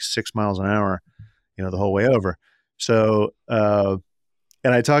did like 6 miles an hour, the whole way over. So,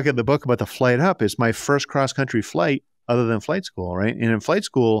 and I talk in the book about the flight up. It's my first cross-country flight other than flight school, right? And in flight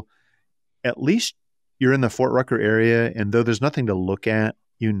school, at least you're in the Fort Rucker area, and though there's nothing to look at,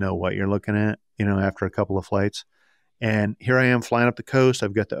 you know what you're looking at, after a couple of flights. And here I am flying up the coast.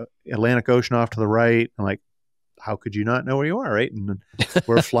 I've got the Atlantic Ocean off to the right. I'm like, how could you not know where you are, right? And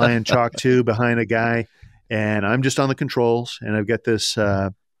we're flying Chalk 2 behind a guy, and I'm just on the controls, and I've got this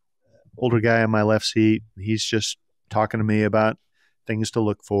older guy in my left seat. He's just talking to me about things to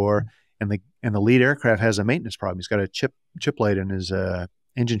look for, and the lead aircraft has a maintenance problem. He's got a chip light in his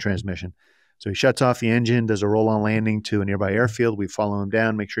engine transmission. So he shuts off the engine, does a roll-on landing to a nearby airfield. We follow him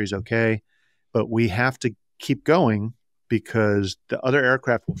down, make sure he's okay. But we have to keep going because the other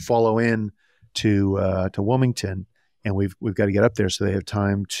aircraft will follow in to Wilmington, and we've got to get up there so they have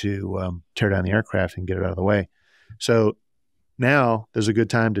time to tear down the aircraft and get it out of the way. So now there's a good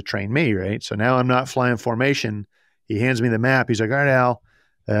time to train me, right? So now I'm not flying formation. He hands me the map. He's like, all right, Al,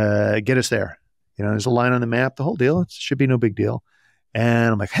 get us there. There's a line on the map, the whole deal. It should be no big deal.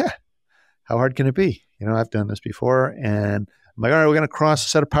 And I'm like, how hard can it be? I've done this before. And I'm like, all right, we're going to cross a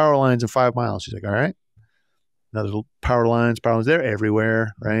set of power lines in 5 miles. He's like, all right. Now there's power lines, they're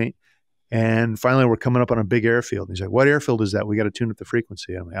everywhere, right? And finally, we're coming up on a big airfield. And he's like, what airfield is that? We got to tune up the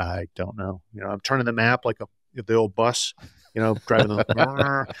frequency. I'm like, I don't know. I'm turning the map like the old bus, driving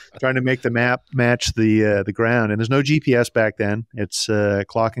trying to make the map match the ground. And there's no GPS back then. It's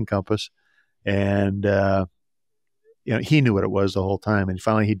clock and compass. And he knew what it was the whole time. And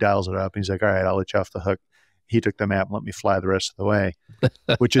finally, he dials it up. And he's like, all right, I'll let you off the hook. He took the map and let me fly the rest of the way,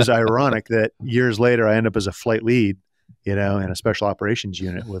 which is ironic that years later I end up as a flight lead, in a special operations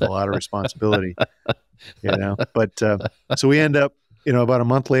unit with a lot of responsibility, But so we end up, about a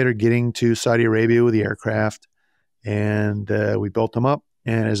month later getting to Saudi Arabia with the aircraft, and we built them up.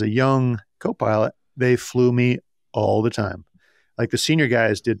 And as a young co-pilot, they flew me all the time. Like the senior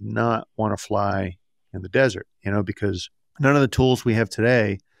guys did not want to fly in the desert, because none of the tools we have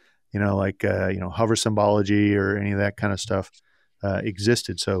today, hover symbology or any of that kind of stuff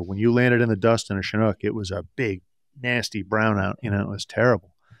existed. So when you landed in the dust in a Chinook, it was a big, nasty brownout. It was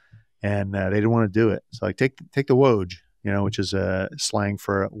terrible, and they didn't want to do it. So like take the Woj, which is slang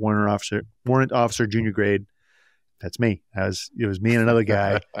for warrant officer junior grade. That's me. It was me and another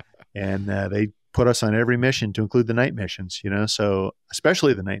guy, and they put us on every mission to include the night missions. So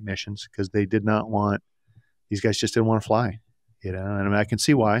especially the night missions, because they did not want, these guys just didn't want to fly. And I mean, I can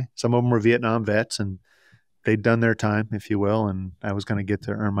see why. Some of them were Vietnam vets, and they'd done their time, if you will, and I was going to get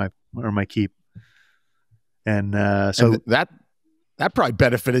to earn my keep. And so and that probably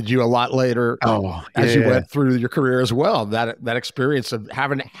benefited you a lot later as you went through your career as well. That experience of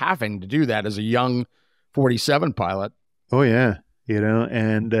having to do that as a young 47 pilot. Oh yeah,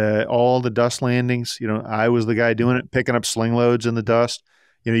 and all the dust landings. I was the guy doing it, picking up sling loads in the dust.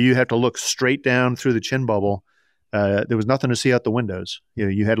 You have to look straight down through the chin bubble. There was nothing to see out the windows.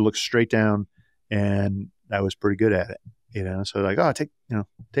 You had to look straight down, and I was pretty good at it. So like,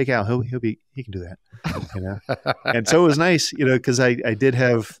 take Al, he can do that. And so it was nice, because I did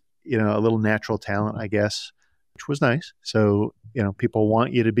have, a little natural talent, I guess, which was nice. So, people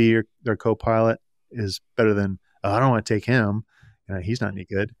want you to be their co-pilot is better than, I don't want to take him. He's not any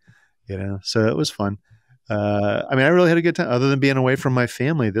good, so it was fun. I mean, I really had a good time other than being away from my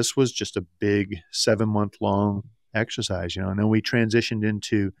family. This was just a big 7-month-long exercise, and then we transitioned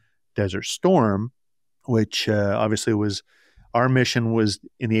into Desert Storm, which obviously was our mission was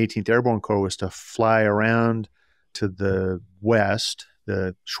in the 18th Airborne Corps was to fly around to the west,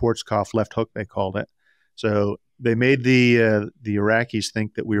 the Schwarzkopf left hook, they called it. So they made the Iraqis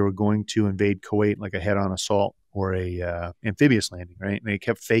think that we were going to invade Kuwait like a head-on assault or a amphibious landing, right? And they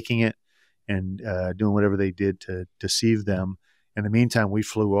kept faking it and doing whatever they did to deceive them. In the meantime, we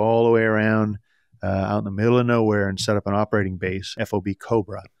flew all the way around out in the middle of nowhere and set up an operating base, FOB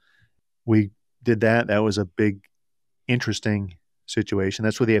Cobra. We did that. That was a big, interesting situation.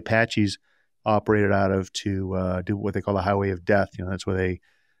 That's where the Apaches operated out of to do what they call the Highway of Death. That's where they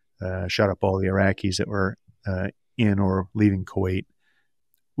shot up all the Iraqis that were in or leaving Kuwait.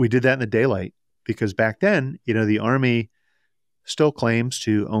 We did that in the daylight because back then, the Army still claims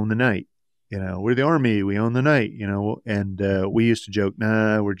to own the night. We're the Army, we own the night, and we used to joke,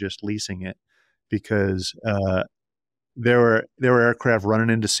 nah, we're just leasing it because there were aircraft running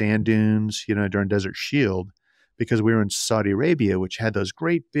into sand dunes, during Desert Shield because we were in Saudi Arabia, which had those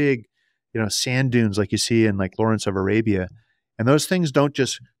great big, sand dunes like you see in like Lawrence of Arabia. And those things don't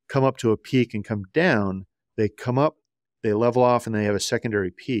just come up to a peak and come down. They come up, they level off, and they have a secondary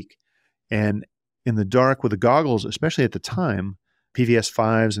peak. And in the dark with the goggles, especially at the time, PVS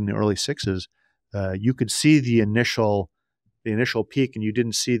 5s in the early 6s, you could see the initial peak and you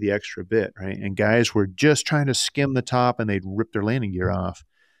didn't see the extra bit, right? And guys were just trying to skim the top and they'd rip their landing gear off.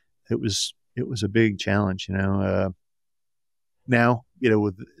 It was a big challenge, Now,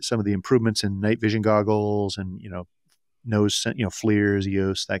 with some of the improvements in night vision goggles and, nose, FLIRs,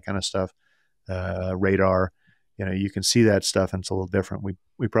 EOS, that kind of stuff, radar, you can see that stuff and it's a little different.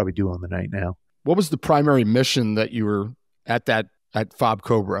 We probably do on the night now. What was the primary mission that you were at FOB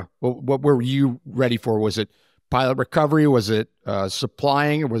Cobra? What were you ready for? Was it pilot recovery? Was it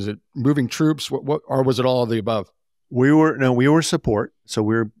supplying? Or was it moving troops? Or was it all of the above? We were support. So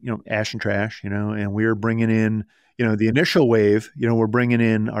we were, ash and trash, and we were bringing in, the initial wave, we're bringing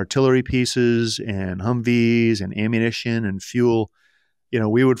in artillery pieces and Humvees and ammunition and fuel.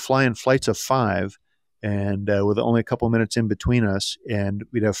 We would fly in flights of 5 and with only a couple of minutes in between us, and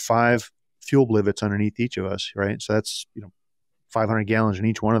we'd have 5 fuel blivets underneath each of us, right? So that's, 500 gallons in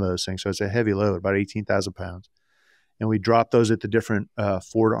each one of those things. So it's a heavy load, about 18,000 pounds. And we drop those at the different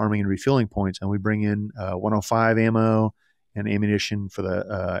forward arming and refueling points. And we bring in 105 ammo and ammunition for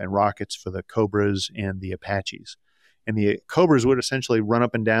and rockets for the Cobras and the Apaches. And the Cobras would essentially run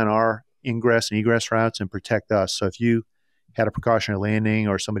up and down our ingress and egress routes and protect us. So if you had a precautionary landing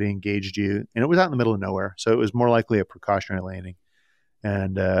or somebody engaged you, and it was out in the middle of nowhere, so it was more likely a precautionary landing.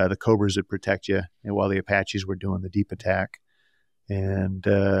 And the Cobras would protect you, and while the Apaches were doing the deep attack. And,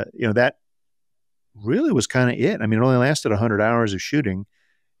 that really was kind of it. I mean, it only lasted 100 hours of shooting.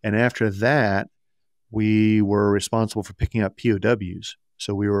 And after that, we were responsible for picking up POWs.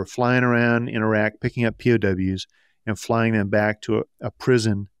 So we were flying around in Iraq, picking up POWs and flying them back to a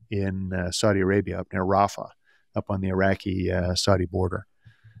prison in Saudi Arabia, up near Rafah, up on the Iraqi-Saudi border.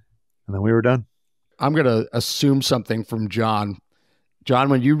 And then we were done. I'm going to assume something from John. John,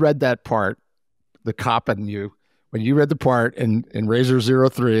 when you read that part, the cop in you, when you read the part in Razor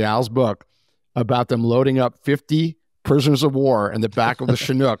 03, Al's book, about them loading up 50 prisoners of war in the back of the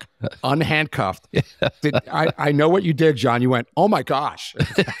Chinook, unhandcuffed, I know what you did, John. You went, oh my gosh,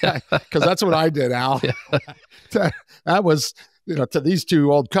 because that's what I did, Al. That was, to these two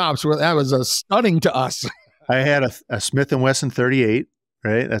old cops, that was stunning to us. I had a Smith & Wesson 38,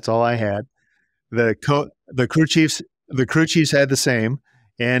 right? That's all I had. The crew chiefs had the same.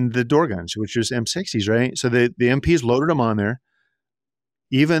 And the door guns, which was M60s, right? So the MPs loaded them on there.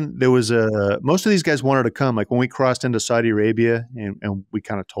 Even there was most of these guys wanted to come. Like when we crossed into Saudi Arabia and we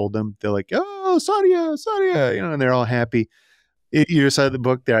kind of told them, they're like, oh, Saudi, and they're all happy. You decided the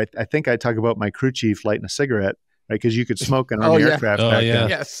book there. I think I talk about my crew chief lighting a cigarette, right? Because you could smoke on the aircraft back then.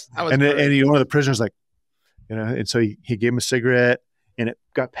 Yes. And one of the prisoners like, and so he gave him a cigarette and it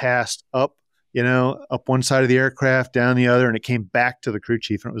got passed up up one side of the aircraft, down the other, and it came back to the crew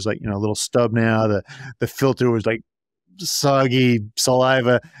chief. And it was like, a little stub now. The filter was like soggy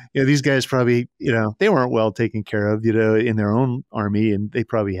saliva. These guys probably, they weren't well taken care of, in their own army, and they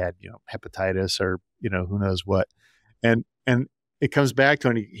probably had, hepatitis or, who knows what. And it comes back to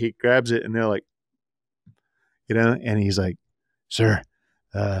him, and he grabs it, and they're like, and he's like, sir,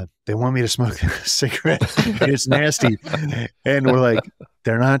 they want me to smoke a cigarette. It's nasty. And we're like,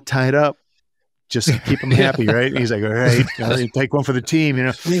 they're not tied up. Just keep them happy, right? And he's like, all right, take one for the team,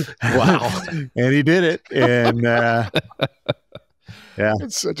 Wow. And he did it. And yeah.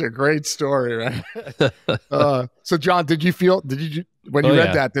 It's such a great story, right? So John, when you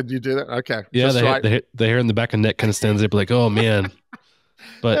read that, did you do that? Okay. Yeah, the hair in the back of the neck kind of stands up like, oh man.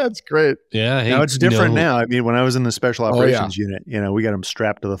 But that's great. Yeah. Now it's different now. I mean, when I was in the Special Operations Unit, we got them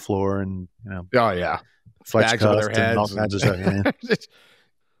strapped to the floor and, flex cuffed and all kinds of stuff. Yeah.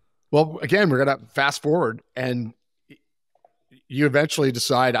 Well, again, we're going to fast forward, and you eventually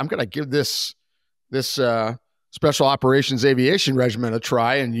decide, I'm going to give this Special Operations Aviation Regiment a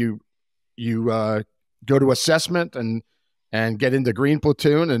try, and you go to assessment and get into Green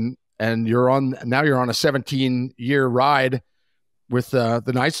Platoon, and you're on a 17-year ride with the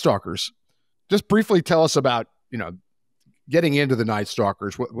Night Stalkers. Just briefly tell us about getting into the Night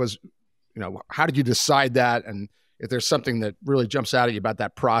Stalkers. how did you decide that? And if there's something that really jumps out at you about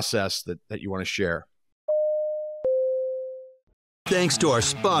that process that you want to share. Thanks to our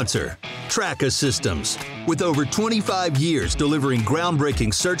sponsor, Traca Systems. With over 25 years delivering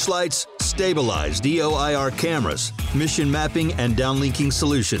groundbreaking searchlights, stabilized EOIR cameras, mission mapping, and downlinking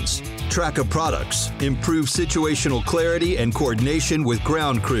solutions, Traca products improve situational clarity and coordination with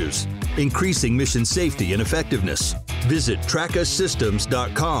ground crews, increasing mission safety and effectiveness. Visit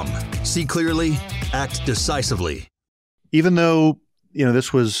tracasystems.com. See clearly, act decisively. Even though,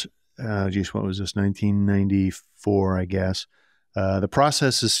 this was, what was this, 1994, I guess. The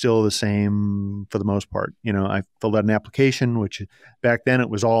process is still the same for the most part. I filled out an application, which back then it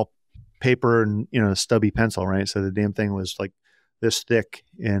was all paper and, stubby pencil, right? So the damn thing was like this thick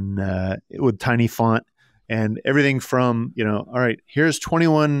and with tiny font and everything from, all right, here's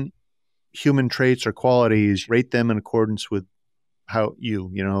 21 human traits or qualities, rate them in accordance with how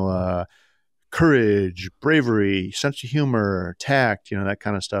courage, bravery, sense of humor, tact, that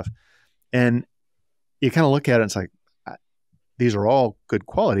kind of stuff. And you kind of look at it and it's like, these are all good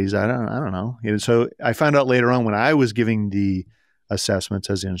qualities. I don't know. So I found out later on when I was giving the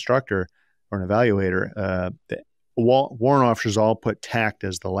assessments as an instructor or an evaluator, the warrant officers all put tact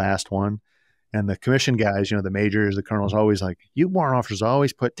as the last one. And the commission guys, the majors, the colonels, always like, you warrant officers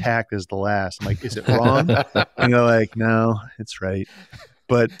always put tact as the last. I'm like, is it wrong? And they're like, no, it's right.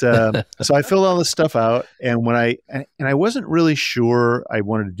 But so I filled all this stuff out. And I wasn't really sure I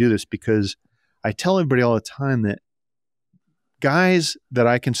wanted to do this because I tell everybody all the time that guys that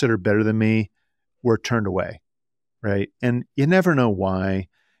I consider better than me were turned away, right? And you never know why,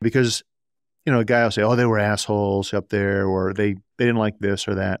 because, a guy will say, oh, they were assholes up there, or they didn't like this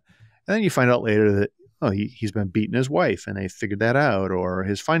or that. And then you find out later that, oh, he's been beating his wife and they figured that out, or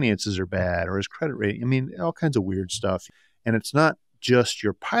his finances are bad, or his credit rating. I mean, all kinds of weird stuff. And it's not just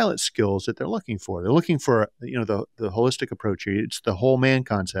your pilot skills that they're looking for. They're looking for, the holistic approach here. It's the whole man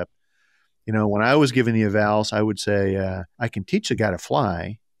concept. When I was giving the evals, I would say, I can teach a guy to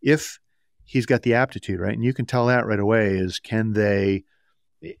fly if he's got the aptitude, right? And you can tell that right away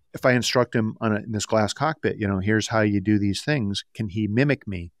if I instruct him in this glass cockpit, here's how you do these things. Can he mimic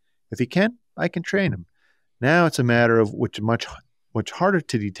me? If he can, I can train him. Now it's a matter of much harder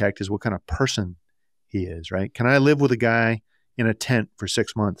to detect is what kind of person he is, right? Can I live with a guy in a tent for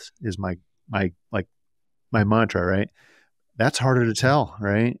 6 months is my mantra, right? That's harder to tell,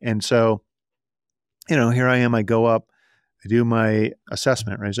 right? And so, here I am, I go up, I do my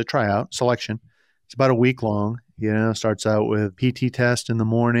assessment, right? It's a tryout, selection. It's about a week long, starts out with PT test in the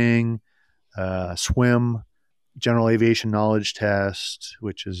morning, swim, general aviation knowledge test,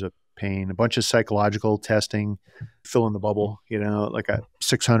 which is a pain, a bunch of psychological testing, fill in the bubble, like a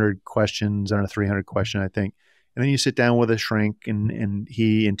 600 questions and a 300 question, I think. And then you sit down with a shrink and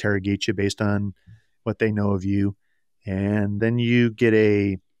he interrogates you based on what they know of you. And then you get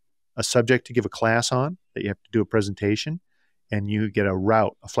a subject to give a class on that you have to do a presentation, and you get a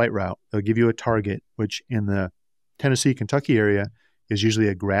flight route. They'll give you a target, which in the Tennessee, Kentucky area is usually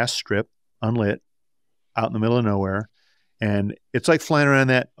a grass strip, unlit, out in the middle of nowhere. And it's like flying around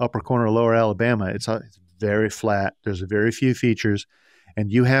that upper corner of lower Alabama. It's very flat. There's very few features,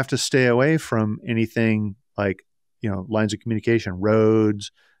 and you have to stay away from anything like, lines of communication,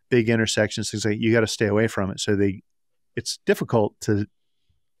 roads, big intersections, things like that. You got to stay away from it. So it's difficult to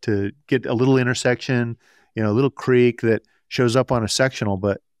get a little intersection, a little creek that shows up on a sectional,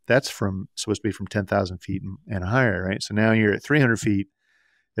 but that's supposed to be from 10,000 feet and higher, right? So now you're at 300 feet.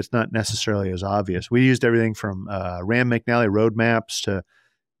 It's not necessarily as obvious. We used everything from Rand McNally road maps to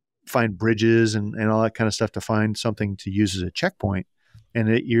find bridges and all that kind of stuff to find something to use as a checkpoint. And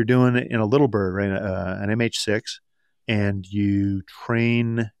you're doing it in a little bird, right? An MH6, and you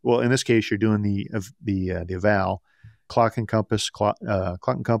train. Well, in this case, you're doing the eval, clock and compass, and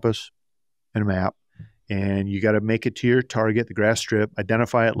a map, and you got to make it to your target, the grass strip,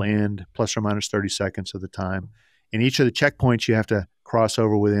 identify it, land, plus or minus 30 seconds of the time. And each of the checkpoints you have to cross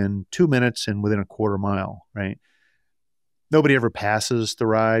over within 2 minutes and within a quarter mile, right? Nobody ever passes the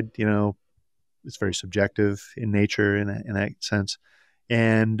ride, it's very subjective in nature in that sense.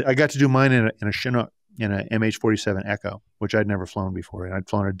 And I got to do mine in a Chinook, in a MH-47 Echo, which I'd never flown before. And I'd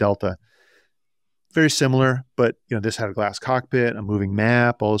flown a Delta, very similar, but this had a glass cockpit, a moving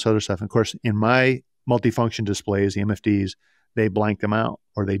map, all this other stuff. And of course, in my multifunction displays, the MFDs, they blanked them out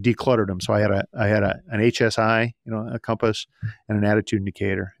or they decluttered them. So I had an HSI, a compass, and an attitude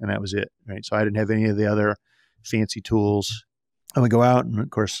indicator, and that was it, right? So I didn't have any of the other fancy tools. I would go out, and of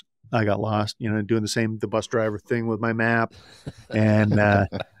course, I got lost, doing the bus driver thing with my map. And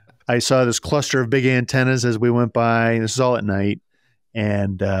I saw this cluster of big antennas as we went by. This is all at night.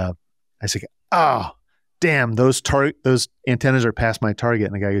 And I said, oh, damn, those antennas are past my target.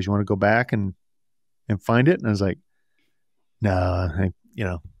 And the guy goes, you want to go back and find it? And I was like, no, I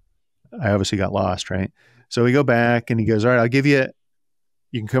obviously got lost, right? So we go back and he goes, all right, I'll give you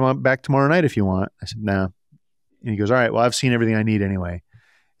can come on back tomorrow night if you want. I said, no. And he goes, all right, well, I've seen everything I need anyway.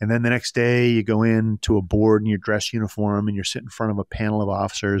 And then the next day you go in to a board in your dress uniform and you're sitting in front of a panel of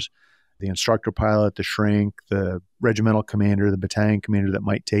officers, the instructor pilot, the shrink, the regimental commander, the battalion commander that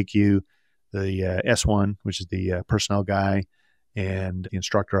might take you, the S1, which is the personnel guy, and the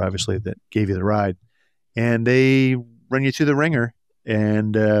instructor, obviously, that gave you the ride. And they run you through the ringer.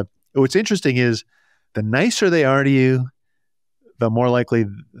 And what's interesting is the nicer they are to you, the more likely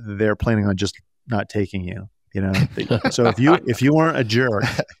they're planning on just not taking you. So if you weren't a jerk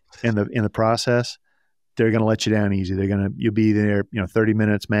in the process, they're going to let you down easy. You'll be there, 30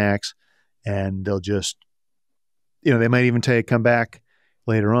 minutes max, and they'll just, they might even tell you come back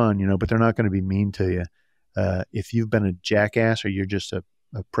later on, but they're not going to be mean to you. If you've been a jackass or you're just a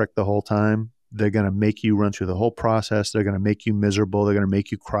prick the whole time, they're going to make you run through the whole process. They're going to make you miserable. They're going to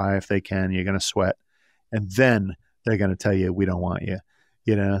make you cry if they can. You're going to sweat, and then they're going to tell you, we don't want you.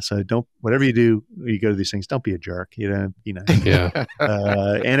 So whatever you do, you go to these things, don't be a jerk, Yeah.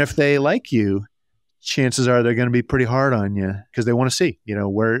 And if they like you, chances are they're going to be pretty hard on you because they want to see,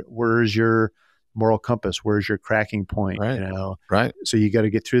 where's your moral compass? Where's your cracking point? Right. Right. So you got to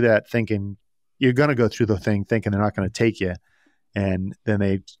get through that thinking you're going to go through the thing thinking they're not going to take you. And then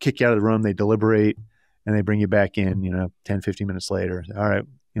they kick you out of the room, they deliberate, and they bring you back in, 10, 15 minutes later. All right.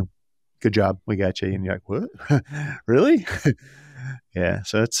 Good job. We got you. And you're like, what? Really? Yeah.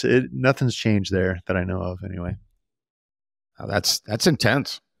 So nothing's changed there that I know of anyway. Oh, that's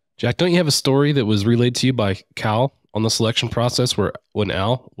intense. Jack, don't you have a story that was relayed to you by Cal on the selection process when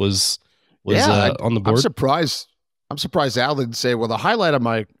Al was on the board? I'm surprised Al didn't say, well, the highlight of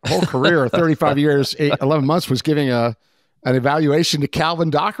my whole career, 35 years, 11 months, was giving an evaluation to Calvin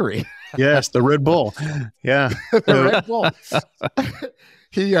Dockery. Yes, the Red Bull. Yeah. The Red Bull.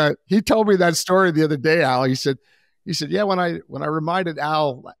 He told me that story the other day, Al. He said, yeah, when I reminded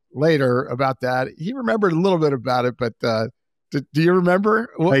Al later about that, he remembered a little bit about it, but do you remember?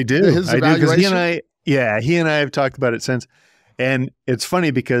 I do. His evaluation? Because he and I have talked about it since. And it's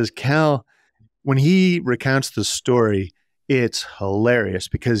funny because Cal, when he recounts the story, it's hilarious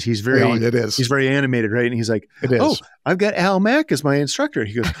because he's very animated, right? And he's like, oh, I've got Al Mack as my instructor.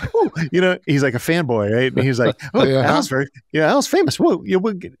 He goes, oh, he's like a fanboy, right? And he's like, oh, yeah. Al's famous. Whoa,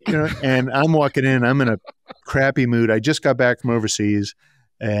 and I'm walking in, I'm in a crappy mood. I just got back from overseas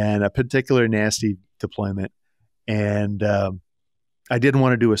and a particular nasty deployment. And I didn't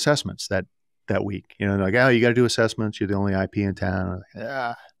want to do assessments that week. Like, oh, you got to do assessments. You're the only IP in town. I'm like,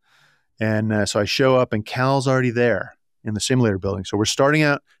 yeah. And so I show up and Cal's already there in the simulator building. So we're starting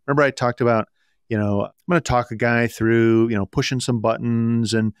out. Remember I talked about, I'm going to talk a guy through, pushing some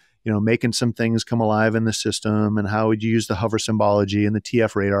buttons and, making some things come alive in the system and how would you use the hover symbology and the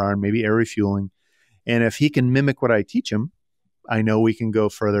TF radar and maybe air refueling. And if he can mimic what I teach him, I know we can go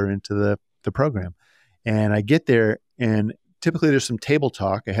further into the program. And I get there and typically there's some table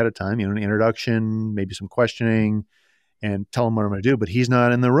talk ahead of time, an introduction, maybe some questioning, and tell him what I'm going to do, but he's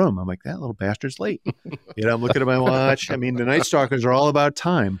not in the room. I'm like, that little bastard's late. I'm looking at my watch. I mean, the Night Stalkers are all about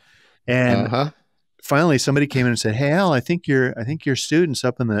time. And finally somebody came in and said, hey, Al, I think your student's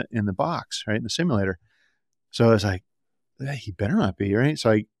up in the box, right? In the simulator. So I was like, he better not be, right?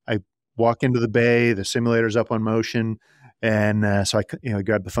 So I walk into the bay, the simulator's up on motion. And so I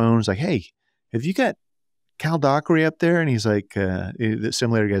grabbed the phone. I was like, hey, have you got Cal Dockery up there? And he's like, the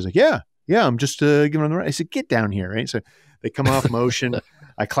simulator guy's like, yeah, I'm just giving him the right. I said, get down here, right? So they come off motion.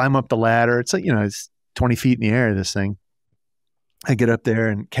 I climb up the ladder. It's like, it's 20 feet in the air, this thing. I get up there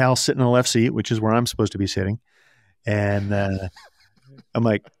and Cal's sitting in the left seat, which is where I'm supposed to be sitting. And I'm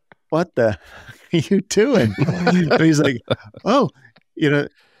like, what the are you doing? And he's like, oh,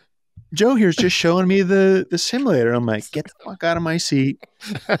 Joe here's just showing me the simulator. I'm like, get the fuck out of my seat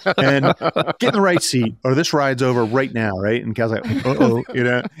and get in the right seat or this ride's over right now, right? And Cal's like, uh-oh,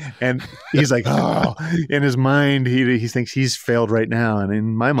 and he's like, oh, in his mind, he thinks he's failed right now. And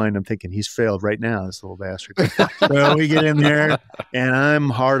in my mind, I'm thinking he's failed right now, this little bastard. So we get in there and I'm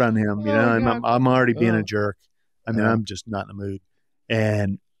hard on him, I'm already being a jerk. I mean, I'm just not in the mood.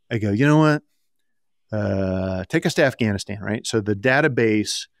 And I go, you know what? Take us to Afghanistan, right? So the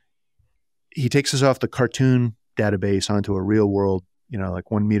database, he takes us off the cartoon database onto a real world,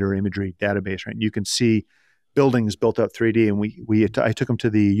 like 1 meter imagery database, right? And you can see buildings built up 3D. And I took him to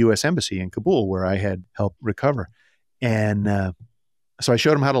the U.S. Embassy in Kabul where I had helped recover. And so I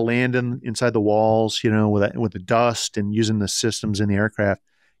showed him how to land inside the walls, with the dust and using the systems in the aircraft.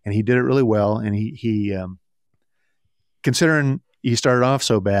 and he did it really well. And he considering he started off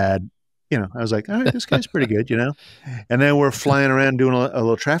so bad, you know, I was like, all right, this guy's pretty good, you know? And then we're flying around doing a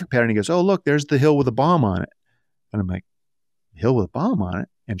little traffic pattern. He goes, oh, look, there's the hill with a bomb on it. And I'm like, hill with a bomb on it?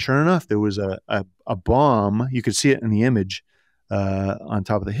 And sure enough, there was a bomb. You could see it in the image on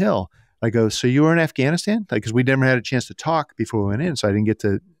top of the hill. I go, so you were in Afghanistan? Like, because we never had a chance to talk before we went in, so I didn't get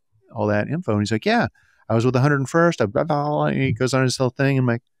to all that info. And he's like, yeah, I was with the 101st. And he goes on his whole thing. I'm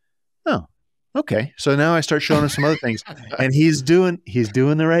like, oh, okay. So now I start showing him some other things, and he's doing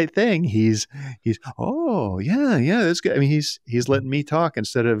the right thing. He's oh yeah, that's good. I mean, he's letting me talk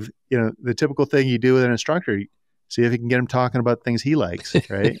instead of, you know, the typical thing you do with an instructor. See if you can get him talking about things he likes,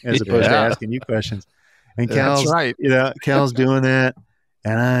 right? As opposed to asking you questions. And Cal's, that's right. You know, Cal's doing that,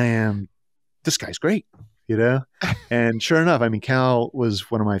 and this guy's great, you know? And sure enough, I mean, Cal was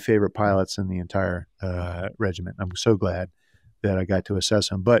one of my favorite pilots in the entire regiment. I'm so glad that I got to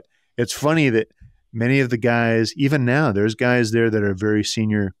assess him. But it's funny that many of the guys, even now, there's guys there that are very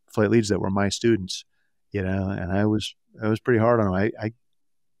senior flight leads that were my students, you know, and I was pretty hard on them. I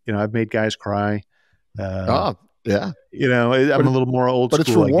you know, I've made guys cry. Yeah. You know, I'm a little more old school. But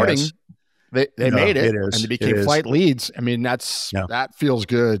it's rewarding. They No, made it, it is. and they became flight leads. I mean, that feels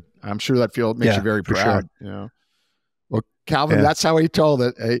good. I'm sure that makes you very proud. Sure. You know. Well, Calvin, that's how he told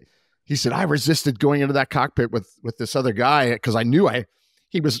it. He said, I resisted going into that cockpit with this other guy because I knew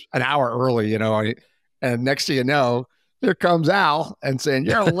he was an hour early, you know. And next thing you know, here comes Al and saying,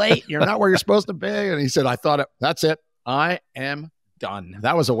 you're late. You're not where you're supposed to be. And he said, that's it. I am done.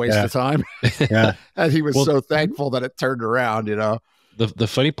 That was a waste of time. Yeah. And he was so thankful that it turned around, you know. The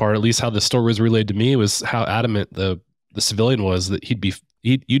funny part, at least how the story was relayed to me, was how adamant the civilian was that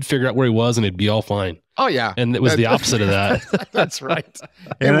you'd figure out where he was and it'd be all fine. Oh yeah. And it was the opposite of that. That's right.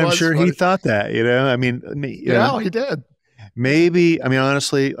 And I'm sure he thought that, you know, I mean, you know, he did. Maybe, I mean,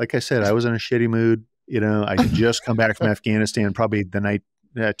 honestly, like I said, I was in a shitty mood. You know, I had just come back from Afghanistan, probably the night,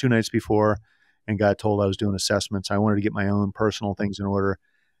 2 nights before, and got told I was doing assessments. I wanted to get my own personal things in order.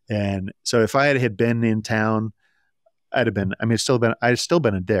 And so if I had been in town, I'd still been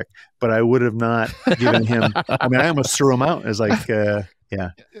a dick, but I would have not given him, I mean, I almost threw him out. It was like, yeah,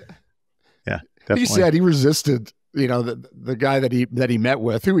 definitely. He said he resisted, you know, the guy that he met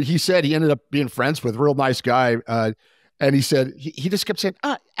with, who he said he ended up being friends with, real nice guy. And he said, he just kept saying,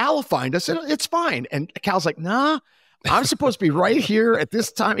 Al will find us. It's fine. And Cal's like, nah, I'm supposed to be right here at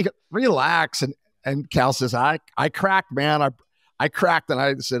this time. He goes, relax. And Cal says, I cracked, man. I cracked. And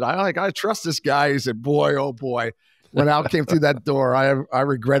I said, I got to trust this guy. He said, boy, oh boy. When Al came through that door, I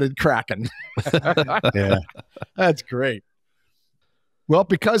regretted cracking. Yeah. That's great. Well,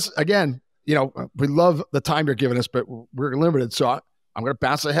 because again, you know, we love the time you're giving us, but we're limited. So I'm going to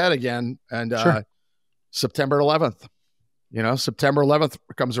bounce ahead again. And sure. September 11th, you know, September 11th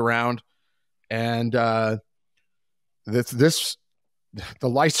comes around, and the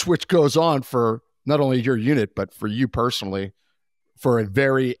light switch goes on for not only your unit, but for you personally, for a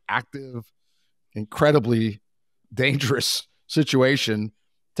very active, incredibly dangerous situation.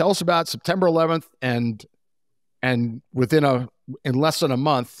 Tell us about September 11th and in less than a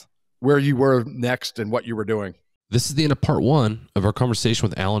month, where you were next and what you were doing. This is the end of part 1 of our conversation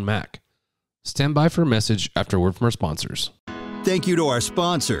with Alan Mack. Stand by for a message after a word from our sponsors. Thank you to our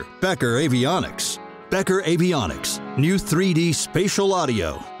sponsor, Becker Avionics. Becker Avionics, new 3D spatial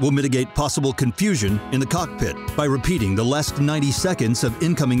audio will mitigate possible confusion in the cockpit by repeating the last 90 seconds of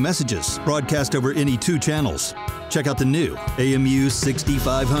incoming messages broadcast over any 2 channels. Check out the new AMU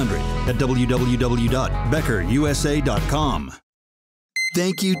 6500 at www.beckerusa.com.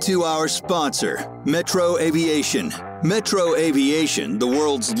 Thank you to our sponsor, Metro Aviation. Metro Aviation, the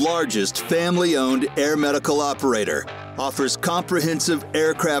world's largest family-owned air medical operator, offers comprehensive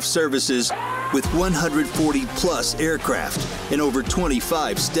aircraft services with 140-plus aircraft in over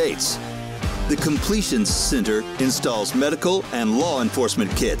 25 states. The Completions Center installs medical and law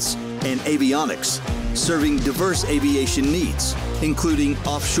enforcement kits and avionics, serving diverse aviation needs, including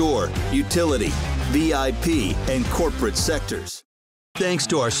offshore, utility, VIP, and corporate sectors. Thanks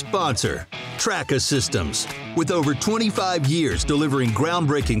to our sponsor, Traca Systems. With over 25 years delivering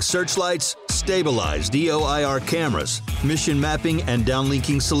groundbreaking searchlights, stabilized EOIR cameras, mission mapping, and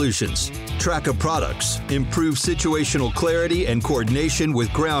downlinking solutions, Traca products improve situational clarity and coordination with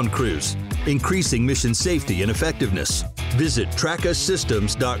ground crews, increasing mission safety and effectiveness. Visit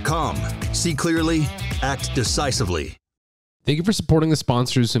tracasystems.com. See clearly, act decisively. Thank you for supporting the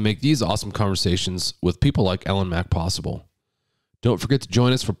sponsors who make these awesome conversations with people like Alan Mack possible. Don't forget to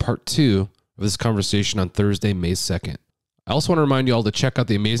join us for part 2 of this conversation on Thursday, May 2nd. I also want to remind you all to check out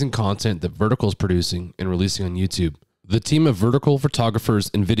the amazing content that Vertical is producing and releasing on YouTube. The team of vertical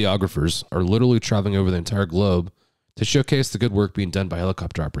photographers and videographers are literally traveling over the entire globe to showcase the good work being done by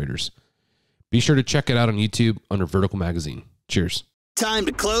helicopter operators. Be sure to check it out on YouTube under Vertical Magazine. Cheers. Time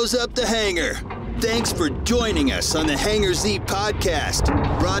to close up the hangar. Thanks for joining us on the Hangar Z podcast,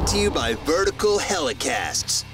 brought to you by Vertical Helicasts.